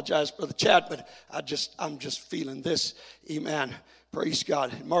apologize, Brother Chad, but I'm just feeling this. Amen. Praise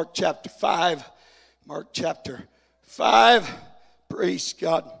God. Mark chapter 5. Mark chapter 5. Praise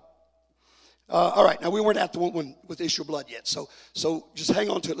God. All right, now we weren't at the one with issue of blood yet, so just hang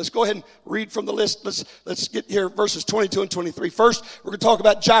on to it. Let's go ahead and read from the list. Let's get here, verses 22 and 23. First, we're going to talk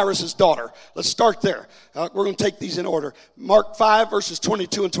about Jairus' daughter. Let's start there. We're going to take these in order. Mark 5, verses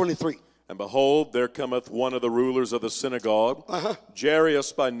 22 and 23. And behold, there cometh one of the rulers of the synagogue,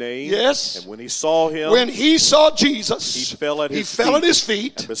 Jairus by name. Yes. And when he saw him, when he saw Jesus, he fell at his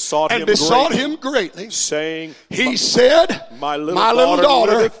feet and besought him greatly, saying, he said, my little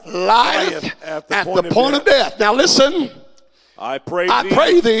daughter lieth at the point of death. Now listen, I pray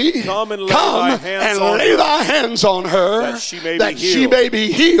thee, come and lay thy hands on her, that she may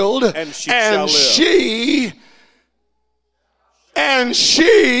be healed, and she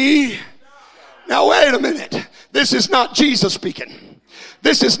Now wait a minute. This is not Jesus speaking.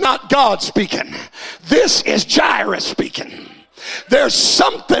 This is not God speaking. This is Jairus speaking. There's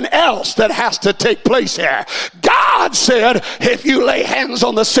something else that has to take place here. God said, if you lay hands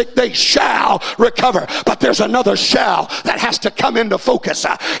on the sick, they shall recover. But there's another shall that has to come into focus.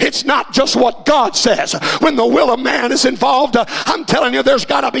 It's not just what God says. When the will of man is involved, I'm telling you, there's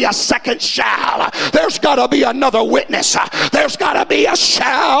got to be a second shall. There's got to be another witness. There's got to be a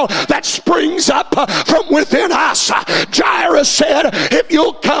shall that springs up from within us. Jairus said, if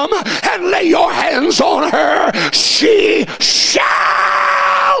you'll come and lay your hands on her, she shall.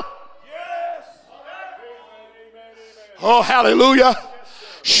 Oh, hallelujah.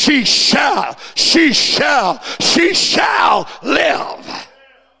 She shall live.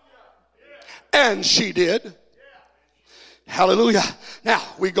 And she did. Hallelujah. Now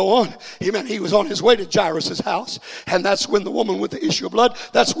we go on. Amen. He was on his way to Jairus' house, and that's when the woman with the issue of blood,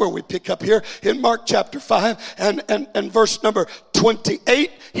 that's where we pick up here in Mark chapter 5 and verse number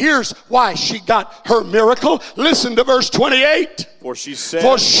 28. Here's why she got her miracle. Listen to verse 28. For she said,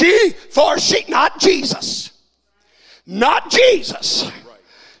 for she, not Jesus. Not Jesus.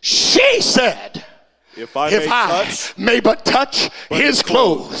 She said, if I may but touch his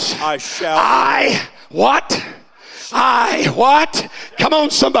clothes, what? Come on,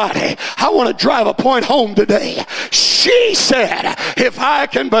 somebody. I want to drive a point home today. She said, if I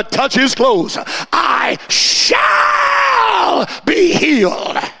can but touch his clothes, I shall be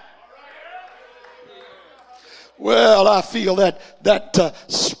healed. Well, I feel that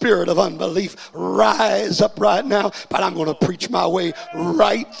spirit of unbelief rise up right now, but I'm going to preach my way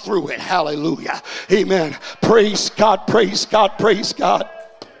right through it. Hallelujah. Amen. Praise God, praise God, praise God.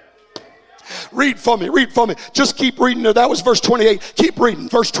 Read for me. Just keep reading. That was verse 28. Keep reading.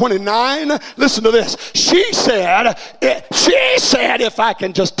 Verse 29. Listen to this. She said, if I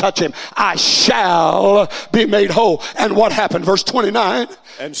can just touch him, I shall be made whole. And what happened? Verse 29.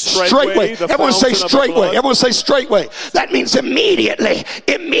 And straightway. Everyone say straightway. Everyone say straightway. That means immediately.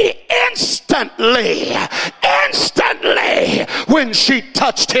 Instantly. When she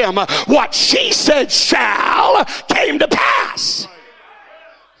touched him, what she said shall came to pass.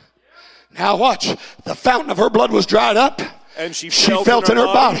 Now watch. The fountain of her blood was dried up. And she felt in her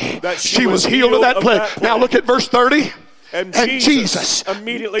body that she was healed of that plague. Now look at verse 30. And Jesus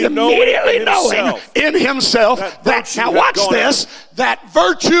immediately knowing in himself that now watch this, that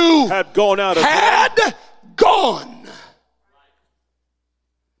virtue had gone out of had gone.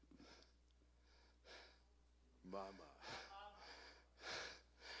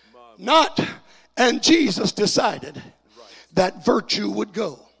 Not, and Jesus decided that virtue would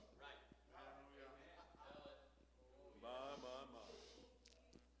go.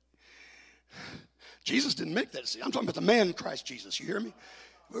 Jesus didn't make that decision. I'm talking about the man Christ Jesus. You hear me?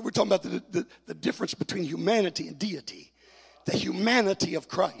 We're talking about the difference between humanity and deity. The humanity of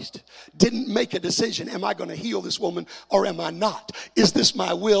Christ didn't make a decision. Am I going to heal this woman or am I not? Is this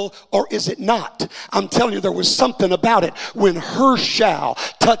my will or is it not? I'm telling you, there was something about it. When her shall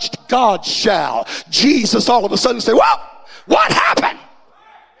touched God's shall, Jesus all of a sudden said, well, what happened?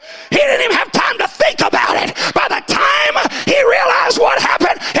 He didn't even have time to think about it. By the time he realized what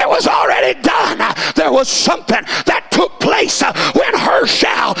happened, it was already done. There was something that took place when her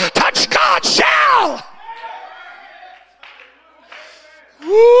shall touched God's shall.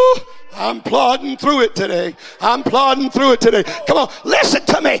 Woo, I'm plodding through it today. Come on, listen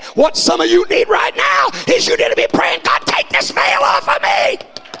to me. What some of you need right now is you need to be praying, God, take this veil off of me.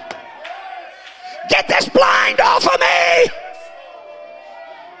 Get this blind off of me.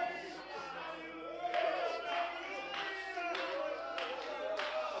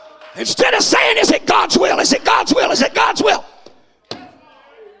 Instead of saying, is it God's will? Is it God's will? Is it God's will?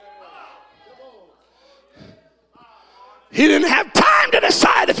 He didn't have time to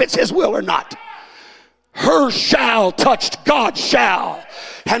decide if it's his will or not. Her shall touched God's shall.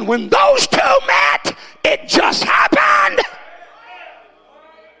 And when those two met, it just happened.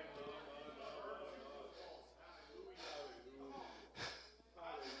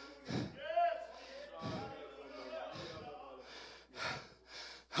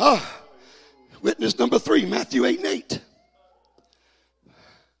 Witness number 3, Matthew 8:8.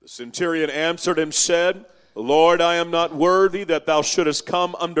 The centurion answered and said, Lord, I am not worthy that thou shouldest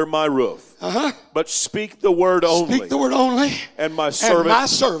come under my roof. But speak the word only. Speak the word only. And my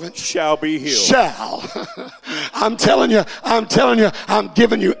servant shall be healed. Shall. I'm telling you, I'm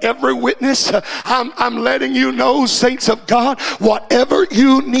giving you every witness. I'm letting you know, saints of God, whatever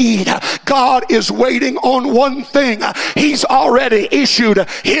you need, God is waiting on one thing. He's already issued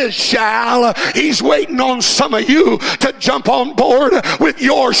his shall. He's waiting on some of you to jump on board with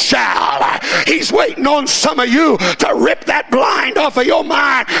your shall. He's waiting on some of you to rip that blind off of your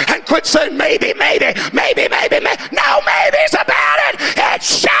mind and quit saying maybe. No, maybe's about it. It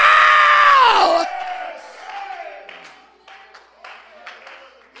shall.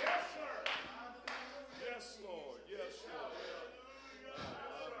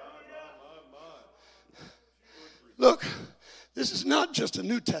 Look, this is not just a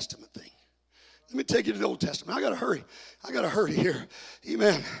New Testament thing. Let me take you to the Old Testament. I got to hurry here.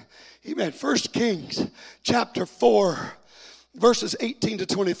 Amen. 1 Kings chapter 4, verses 18 to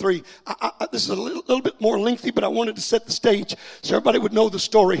 23. This is a little bit more lengthy, but I wanted to set the stage so everybody would know the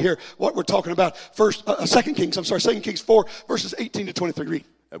story here, what we're talking about. 2 Kings 4, verses 18 to 23. Read.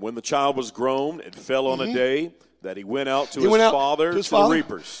 And when the child was grown, it fell on a day that he went out to his father to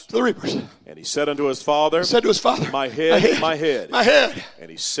the reapers. And he said unto his father, My head.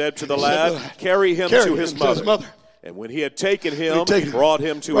 And he said to the lad, Carry him to his mother. And when he had taken him, brought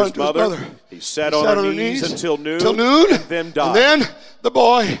him to his mother. He sat on her knees until noon, and then died. And then the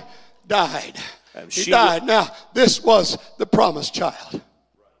boy died. He died. Now, this was the promised child.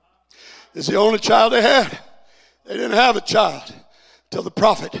 It's the only child they had. They didn't have a child till the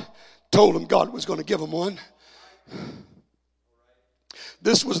prophet told them God was going to give them one.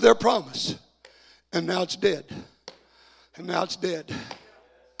 This was their promise. And now it's dead.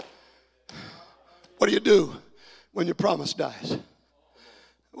 What do you do when your promise dies?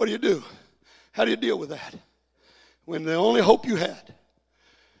 What do you do? How do you deal with that? When the only hope you had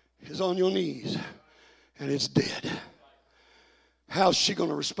is on your knees and it's dead. How's she going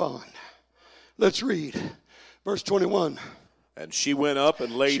to respond? Let's read verse 21. And she went up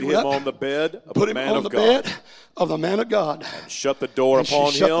and laid him on the bed of the man of God. Bed of the man of God. And shut the door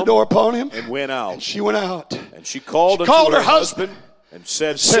upon him. And went out. And she went out. And she called unto her husband. And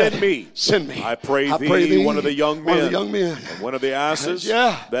said, Send me. I pray thee, one of the young men. And one of the asses,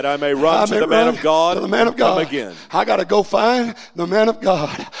 that I may run to the man of God. Come again. I got to go find the man of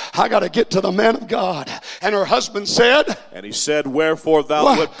God. I got to get to the man of God. And her husband said. And he said, Wherefore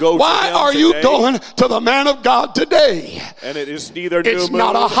thou wilt go to him Why are you going to the man of God today? And it is neither new moon, it's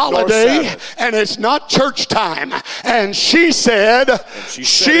not a holiday, and it's not church time. And she said,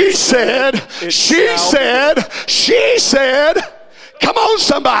 come on,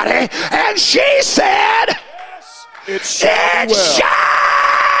 somebody. And she said, It shall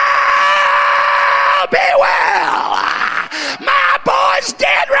be well. My boy's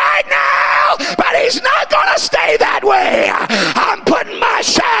dead right now, but he's not going to stay that way. I'm putting my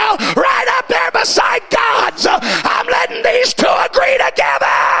shall right up there beside God's. I'm letting these two agree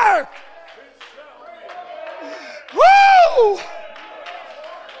together. Woo!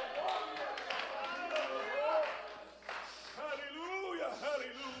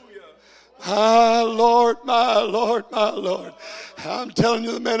 My Lord, my Lord, my Lord. I'm telling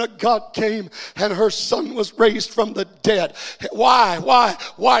you, the man of God came and her son was raised from the dead. Why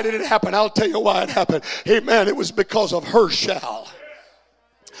did it happen? I'll tell you why it happened. Amen. It was because of her shall.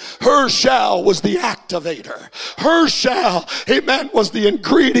 Her shall was the activator. Her shall, amen, was the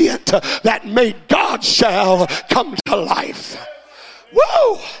ingredient that made God's shall come to life.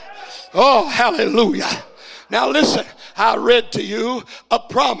 Whoa! Oh, hallelujah. Now listen, I read to you a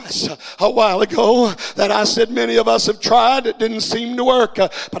promise a while ago that I said many of us have tried. It didn't seem to work.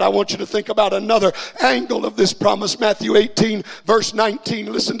 But I want you to think about another angle of this promise. Matthew 18, verse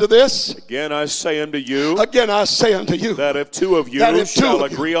 19. Listen to this. Again I say unto you. That if two of you shall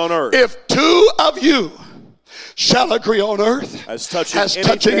agree on earth. If two of you shall agree on earth as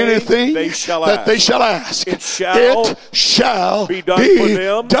touching anything they shall ask. It shall be done for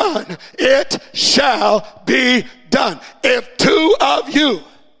them. It shall be done. If two of you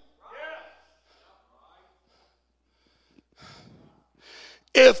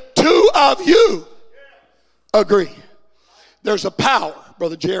agree, there's a power,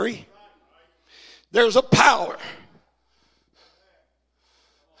 Brother Jerry. There's a power.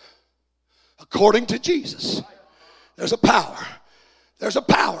 According to Jesus, there's a power. There's a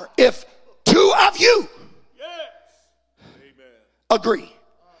power. If two of you agree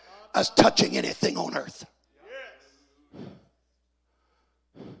as touching anything on earth,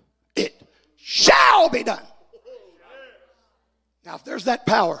 it shall be done. Now, if there's that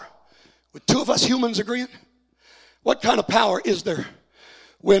power, With two of us humans agreeing? What kind of power is there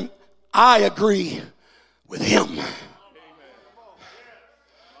when I agree with him?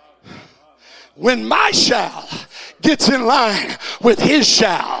 When my shall gets in line with his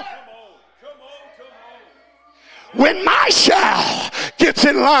shall. When my shall gets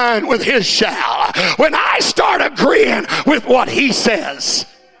in line with his shall. When I start agreeing with what he says.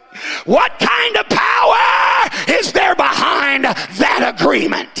 What kind of power is there behind that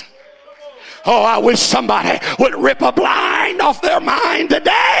agreement? Oh, I wish somebody would rip a blind off their mind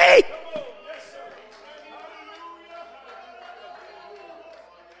today.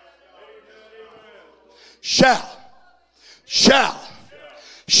 Shall, shall,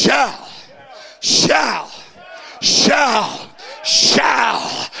 shall, shall, shall,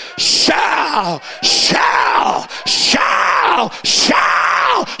 shall, shall, shall, shall,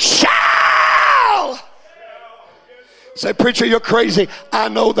 shall, shall. Say, preacher, you're crazy. I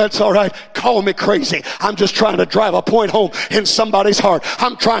know that's all right. Call me crazy. I'm just trying to drive a point home in somebody's heart.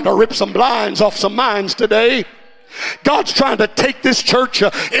 I'm trying to rip some blinds off some minds today. God's trying to take this church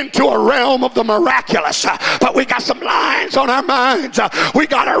into a realm of the miraculous, but we got some lines on our minds. We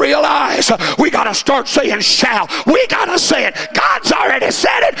got to realize we got to start saying shall. We got to say it. God's already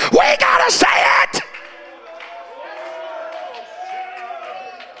said it. We got to say it.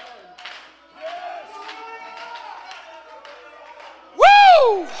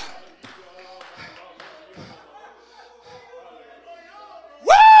 Woo!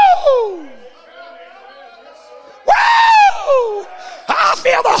 Woo! Woo! I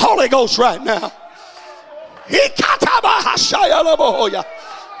feel the Holy Ghost right now.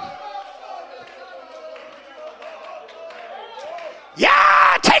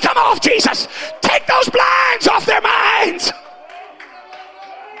 Yeah, take them off, Jesus. Take those blinds off their minds.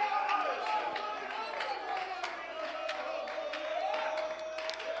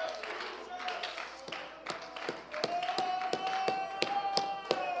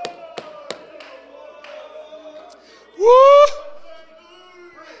 Woo!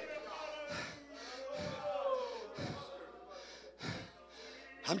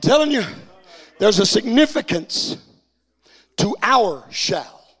 I'm telling you, there's a significance to our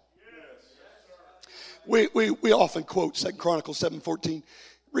shall. We often quote 2 Chronicles 7:14.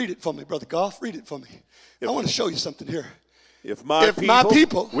 Read it for me, Brother Goff. Read it for me. I want to show you something here. If my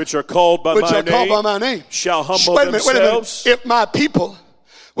people, which are called by my name, shall humble themselves. Wait a minute. If my people,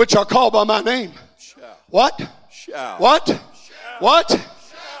 which are called by my name, shall. What? Shall. What? Shall. What? Shall.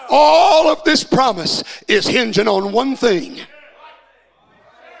 All of this promise is hinging on one thing.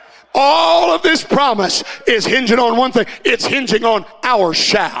 All of this promise is hinging on one thing. It's hinging on our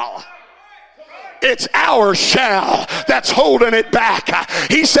shall. It's our shall that's holding it back.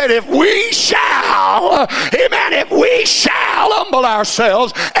 He said, if we shall, amen, if we shall humble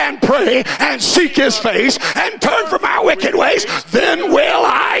ourselves and pray and seek his face and turn from our wicked ways, then will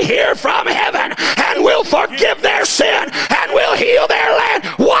I hear from heaven and will forgive their sin and will heal their land.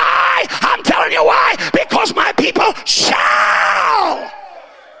 Why? I'm telling you why. Because my people shall.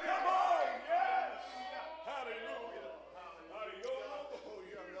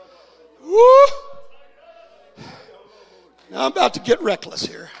 Woo. Now I'm about to get reckless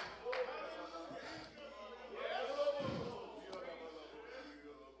here.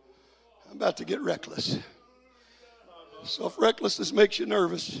 I'm about to get reckless. So if recklessness makes you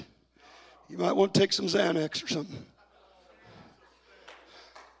nervous, you might want to take some Xanax or something.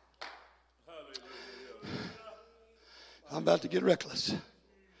 I'm about to get reckless.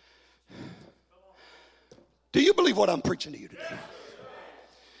 Do you believe what I'm preaching to you today?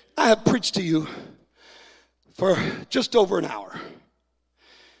 I have preached to you for just over an hour.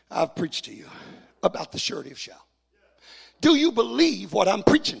 I've preached to you about the surety of shall. Do you believe what I'm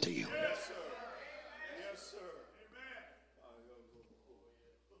preaching to you? Yes, sir. Yes, sir.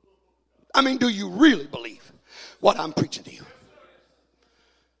 Amen. I mean, do you really believe what I'm preaching to you?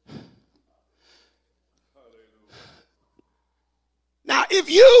 Now, if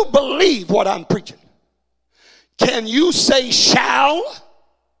you believe what I'm preaching, can you say shall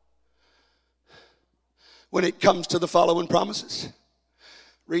when it comes to the following promises?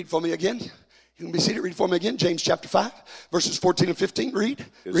 Read for me again. You can be seated. Read for me again. James chapter 5, verses 14 and 15. Read.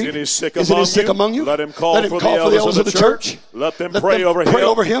 Is any sick among you? Let him call for the elders of the church. Let them pray over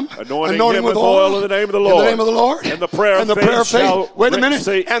him. Anointing him with oil in the name of the Lord. In the name of the Lord. And the prayer of faith. Wait a minute.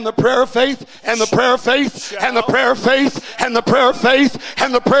 And the prayer of faith. And the prayer of faith. And the prayer of faith. And the prayer of faith.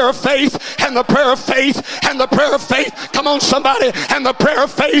 And the prayer of faith. And the prayer of faith. And the prayer of faith. Come on, somebody. And the prayer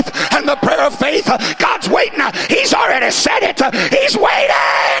of faith. And the prayer of faith. God's waiting. He's already said it. He's waiting.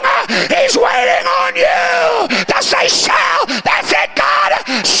 He's waiting on you to say shall. That's it, God.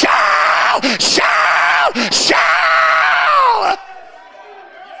 Shall.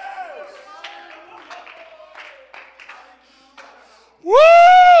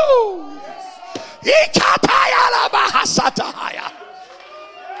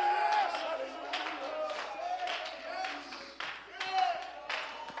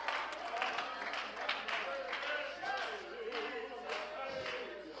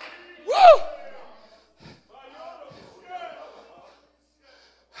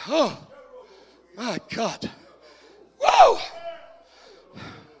 God. Whoa!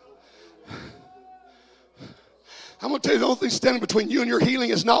 I'm going to tell you, the only thing standing between you and your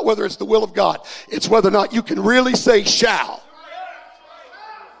healing is not whether it's the will of God. It's whether or not you can really say shall.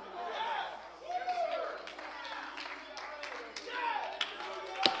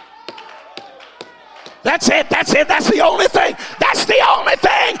 That's it. That's it. That's the only thing. That's the only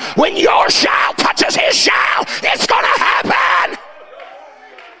thing. When your shall touches his shall, it's going to happen.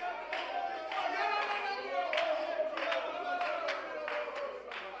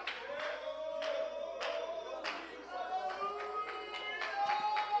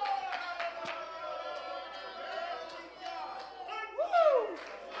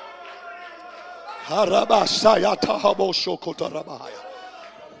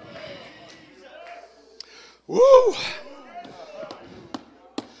 Woo!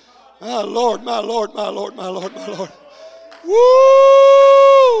 My Lord, my Lord, my Lord, my Lord, my Lord.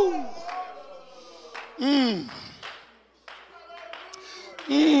 Woo!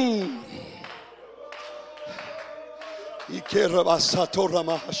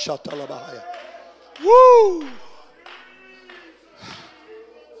 Woo!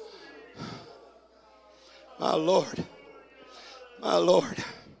 My Lord, my Lord.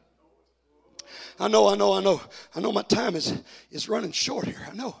 I know my time is running short here.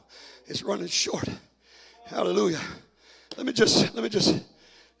 I know it's running short. Hallelujah. Let me just, I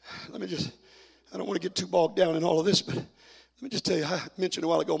don't want to get too bogged down in all of this, but let me just tell you, I mentioned a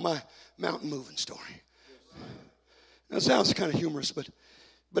while ago my mountain moving story. Now, it sounds kind of humorous, but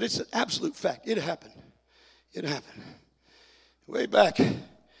it's an absolute fact. It happened. It happened. Way back,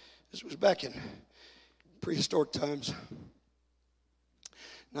 this was back in prehistoric times.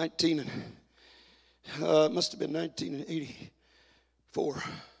 Must have been 1984.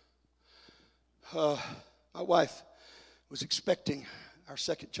 My wife was expecting our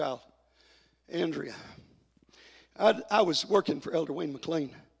second child, Andrea. I was working for Elder Wayne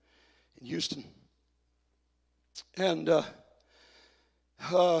McLean in Houston. And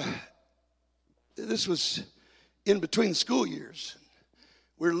this was in between the school years.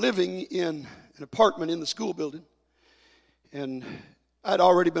 We're living in an apartment in the school building. And I'd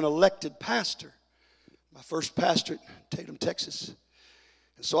already been elected pastor, my first pastorate in Tatum, Texas.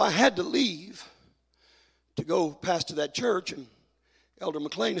 And so I had to leave to go pastor that church, and Elder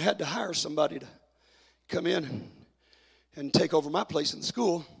McLean had to hire somebody to come in and take over my place in the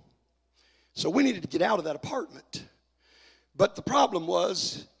school. So we needed to get out of that apartment. But the problem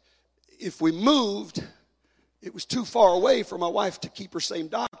was, if we moved, it was too far away for my wife to keep her same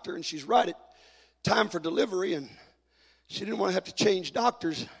doctor, and she's right at time for delivery, and she didn't want to have to change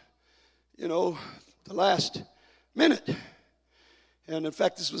doctors, the last minute. And in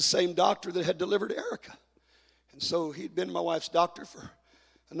fact, this was the same doctor that had delivered Erica. And so he'd been my wife's doctor for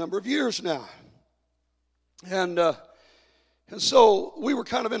a number of years now. And so we were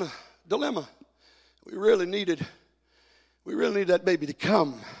kind of in a dilemma. We really needed that baby to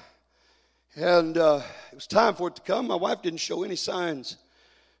come. And it was time for it to come. My wife didn't show any signs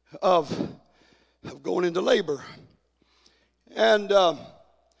of going into labor. And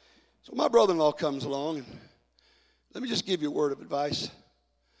so my brother-in-law comes along, and let me just give you a word of advice.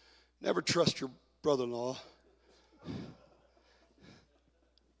 Never trust your brother-in-law.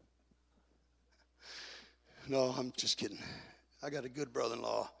 No, I'm just kidding. I got a good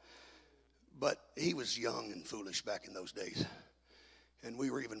brother-in-law, but he was young and foolish back in those days. And we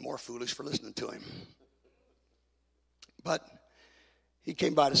were even more foolish for listening to him. But he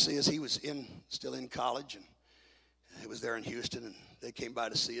came by to see us. He was still in college, and it was there in Houston, and they came by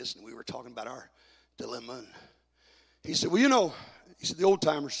to see us, and we were talking about our dilemma. And he said, well, the old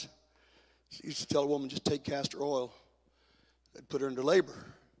timers used to tell a woman, just take castor oil. They'd put her into labor.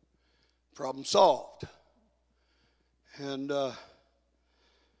 Problem solved. And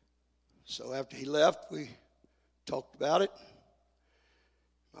so after he left, we talked about it.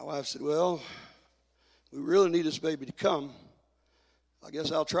 My wife said, well, we really need this baby to come. I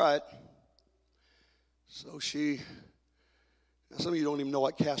guess I'll try it. So now some of you don't even know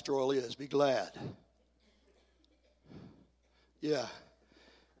what castor oil is. Be glad. Yeah.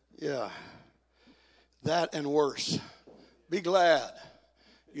 That and worse. Be glad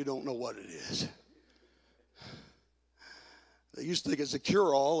you don't know what it is. They used to think it's a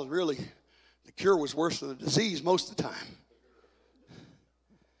cure-all, and really, the cure was worse than the disease most of the time.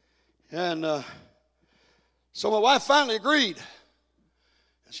 And so my wife finally agreed.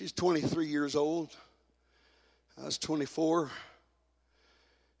 She's 23 years old. I was 24.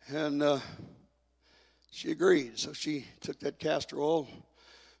 And she agreed. So she took that castor oil.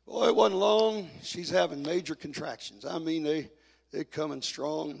 Boy, it wasn't long. She's having major contractions. I mean, they coming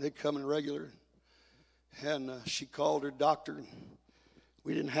strong. They coming regular. And she called her doctor. And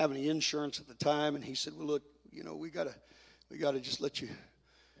we didn't have any insurance at the time. And he said, well, look, you know, we gotta just let you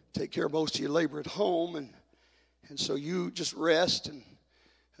take care of most of your labor at home. And so you just rest, and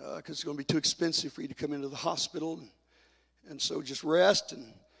because it's going to be too expensive for you to come into the hospital. And so just rest.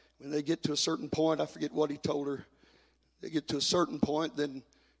 And when they get to a certain point, I forget what he told her, they get to a certain point, then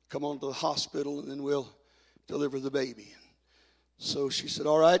come on to the hospital, and then we'll deliver the baby. So she said,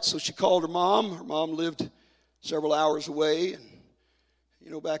 all right. So she called her mom. Her mom lived several hours away. And, you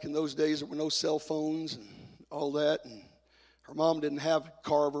know, back in those days, there were no cell phones and all that. And her mom didn't have a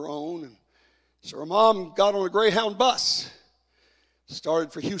car of her own. And so her mom got on a Greyhound bus,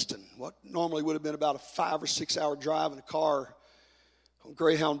 started for Houston. What normally would have been about a 5 or 6 hour drive in a car on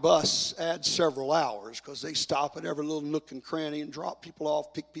Greyhound bus adds several hours, because they stop at every little nook and cranny and drop people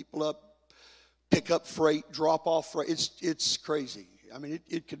off, pick people up, pick up freight, drop off freight. It's crazy. I mean,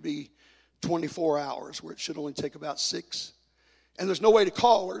 it could be 24 hours where it should only take about 6. And there's no way to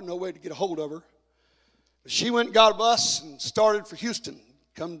call her, no way to get a hold of her. But she went and got a bus and started for Houston,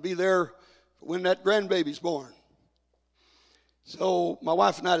 come to be there when that grandbaby's born. So my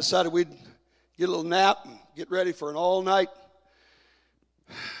wife and I decided we'd get a little nap and get ready for an all-night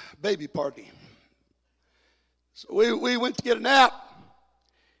baby party. So we went to get a nap.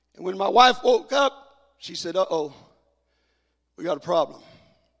 And when my wife woke up, she said, uh-oh, we got a problem.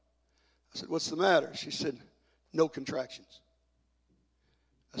 I said, what's the matter? She said, no contractions.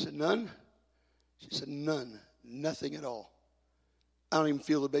 I said, none? She said, none. Nothing at all. I don't even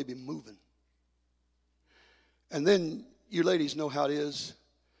feel the baby moving. And then you ladies know how it is.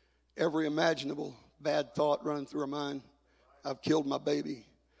 Every imaginable bad thought running through her mind. I've killed my baby.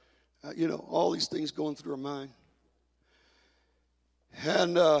 You know, all these things going through her mind.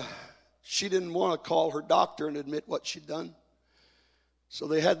 And she didn't want to call her doctor and admit what she'd done. So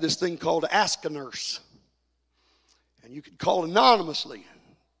they had this thing called Ask a Nurse. And you could call anonymously and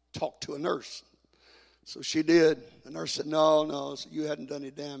talk to a nurse. So she did. The nurse said, no, you hadn't done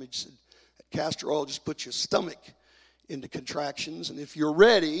any damage. Said, that castor oil just puts your stomach into contractions. And if you're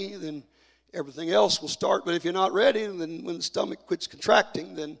ready, then everything else will start. But if you're not ready, then when the stomach quits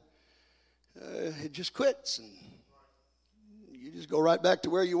contracting, then it just quits. And you just go right back to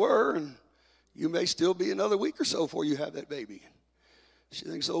where you were, and you may still be another week or so before you have that baby. She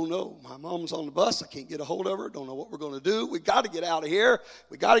thinks, oh no, my mom's on the bus. I can't get a hold of her. Don't know what we're going to do. We got to get out of here.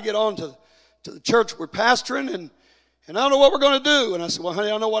 We got to get on to the church we're pastoring, and I don't know what we're going to do. And I said, well,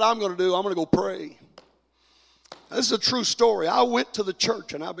 honey, I know what I'm going to do. I'm going to go pray. Now, this is a true story. I went to the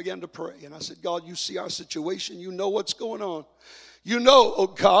church and I began to pray. And I said, God, you see our situation. You know what's going on. You know, oh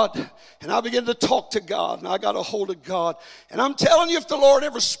God. And I began to talk to God, and I got a hold of God. And I'm telling you, if the Lord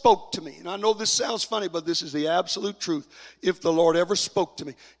ever spoke to me, and I know this sounds funny, but this is the absolute truth. If the Lord ever spoke to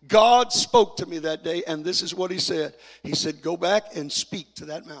me, God spoke to me that day, and this is what he said. He said, go back and speak to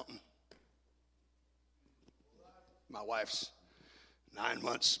that mountain. My wife's 9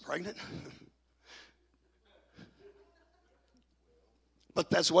 months pregnant. But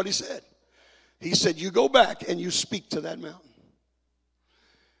that's what he said. He said, you go back and you speak to that mountain.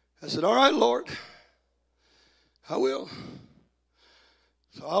 I said, all right, Lord, I will.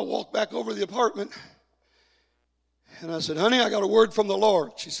 So I walked back over to the apartment, and I said, honey, I got a word from the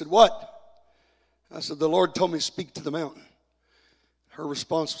Lord. She said, what? I said, the Lord told me to speak to the mountain. Her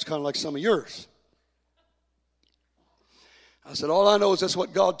response was kind of like some of yours. I said, all I know is that's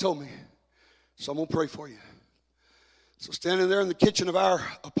what God told me, so I'm going to pray for you. So standing there in the kitchen of our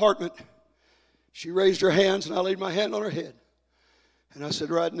apartment, she raised her hands, and I laid my hand on her head. And I said,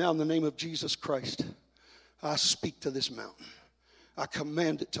 right now, in the name of Jesus Christ, I speak to this mountain. I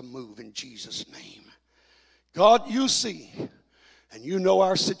command it to move in Jesus' name. God, you see, and you know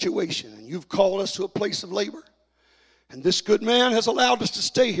our situation, and you've called us to a place of labor. And this good man has allowed us to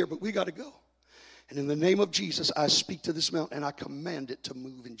stay here, but we got to go. And in the name of Jesus, I speak to this mountain, and I command it to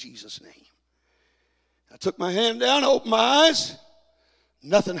move in Jesus' name. I took my hand down, opened my eyes.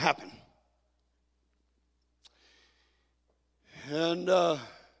 Nothing happened. And so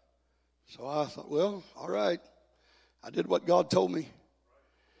I thought, well, all right. I did what God told me.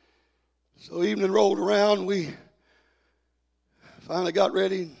 So evening rolled around. We finally got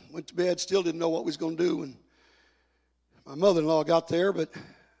ready, went to bed, still didn't know what we was going to do. And my mother-in-law got there, but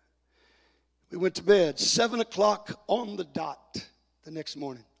we went to bed. 7 o'clock on the dot the next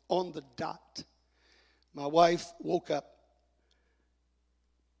morning. On the dot. My wife woke up.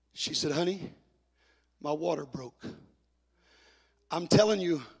 She said, honey, my water broke. I'm telling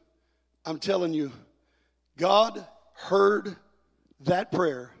you, God heard that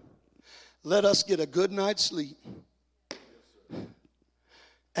prayer. Let us get a good night's sleep.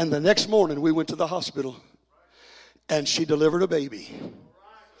 And the next morning we went to the hospital and she delivered a baby.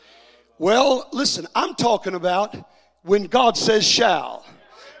 Well, listen, I'm talking about when God says shall,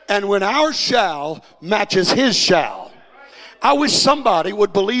 and when our shall matches his shall. I wish somebody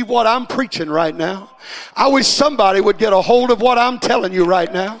would believe what I'm preaching right now. I wish somebody would get a hold of what I'm telling you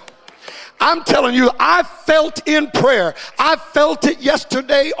right now. I'm telling you, I felt in prayer. I felt it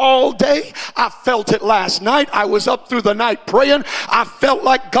yesterday all day. I felt it last night. I was up through the night praying. I felt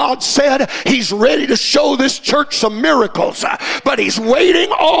like God said he's ready to show this church some miracles, but he's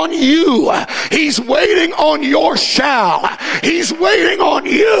waiting on you. He's waiting on your shall. He's waiting on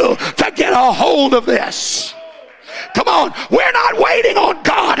you to get a hold of this. Come on, we're not waiting on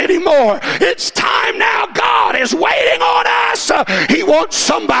God anymore. It's time now. God is waiting on us. He wants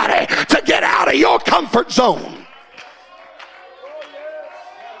somebody to get out of your comfort zone.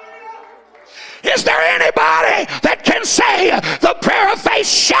 Is there anybody that can say the prayer of faith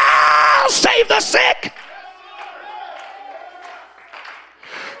shall save the sick?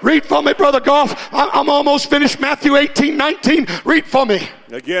 Read for me, Brother Goff. I'm almost finished. Matthew 18:19. Read for me.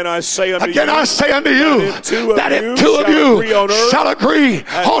 Again I say unto you that if two of you shall agree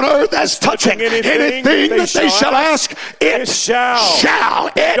on earth as touching anything that they shall ask, it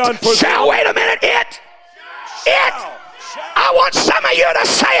shall. Wait a minute. I want some of you to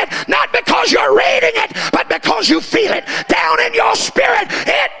say it, not because you're reading it, but because you feel it down in your spirit.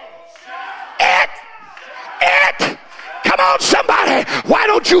 It. Come on, somebody. Why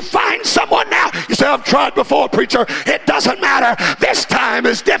don't you find someone now? You say, I've tried before, preacher. It doesn't matter. This time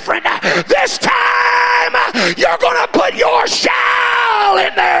is different. This time, you're going to put your shall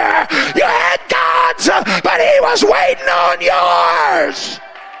in there. You had God's, but he was waiting on yours.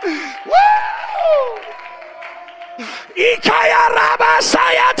 Woo! Ikaya Rabba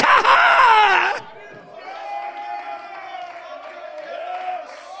Sayataha.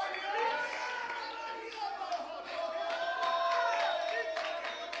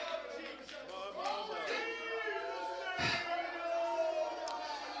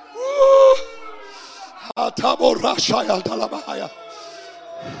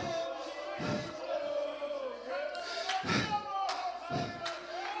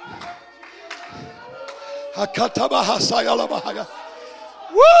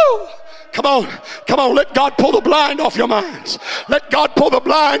 Woo! Come on, let God pull the blind off your minds. Let God pull the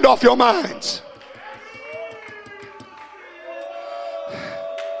blind off your minds.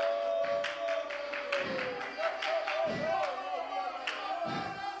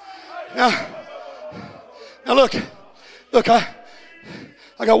 Now look, I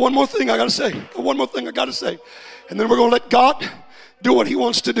got one more thing I got to say. And then we're going to let God do what he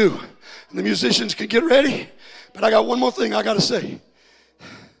wants to do. And the musicians can get ready. But I got one more thing I got to say.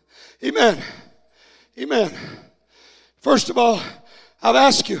 Amen. First of all, I've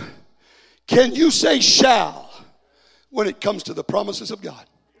asked you, can you say shall when it comes to the promises of God?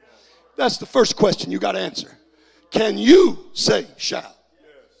 That's the first question you got to answer. Can you say shall?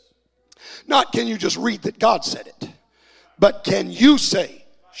 Not can you just read that God said it, but can you say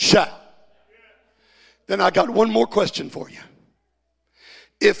shall? Then I got one more question for you.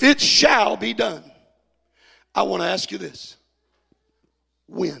 If it shall be done, I want to ask you this.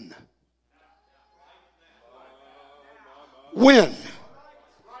 When? When?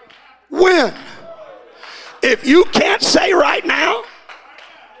 If you can't say right now,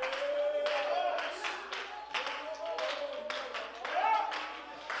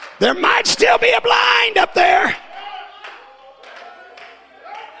 there might still be a blind up there.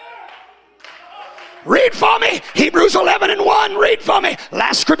 Read for me. Hebrews 11:1. Read for me.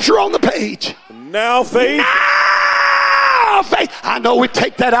 Last scripture on the page. Now faith. I know we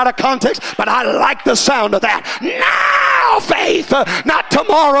take that out of context, but I like the sound of that. Now faith. Not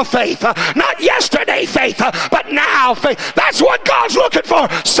tomorrow faith. Not yesterday faith. But now faith. That's what God's looking for.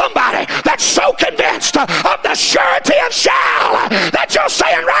 Somebody that's so convinced of the surety of shall that you're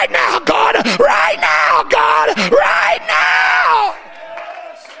saying right now, God, right now, God, right now.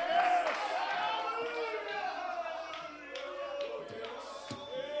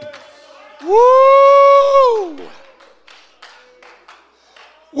 Woo!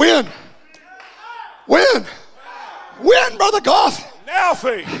 When, Brother Goff? Now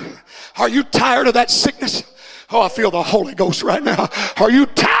faith. Are you tired of that sickness? Oh, I feel the Holy Ghost right now. Are you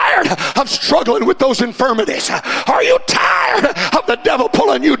tired of struggling with those infirmities? Are you tired of the devil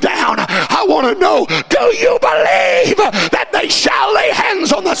pulling you down? I want to know, do you believe that they shall lay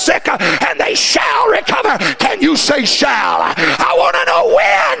hands on the sick and they shall recover? Can you say shall? I want to know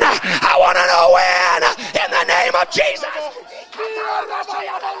when. I want to know when. In the name of Jesus.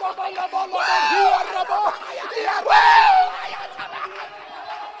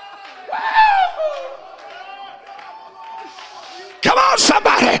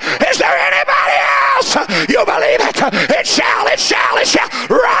 you believe it? It shall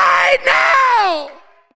right now.